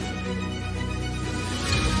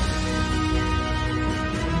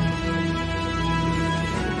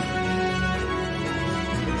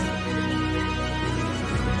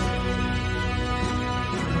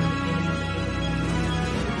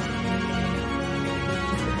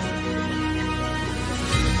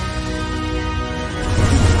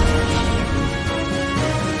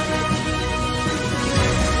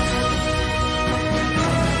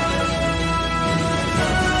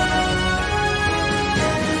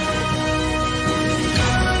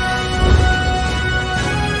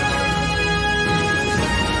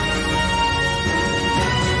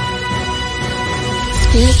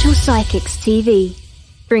 Spiritual Psychics TV,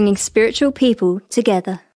 bringing spiritual people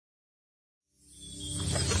together.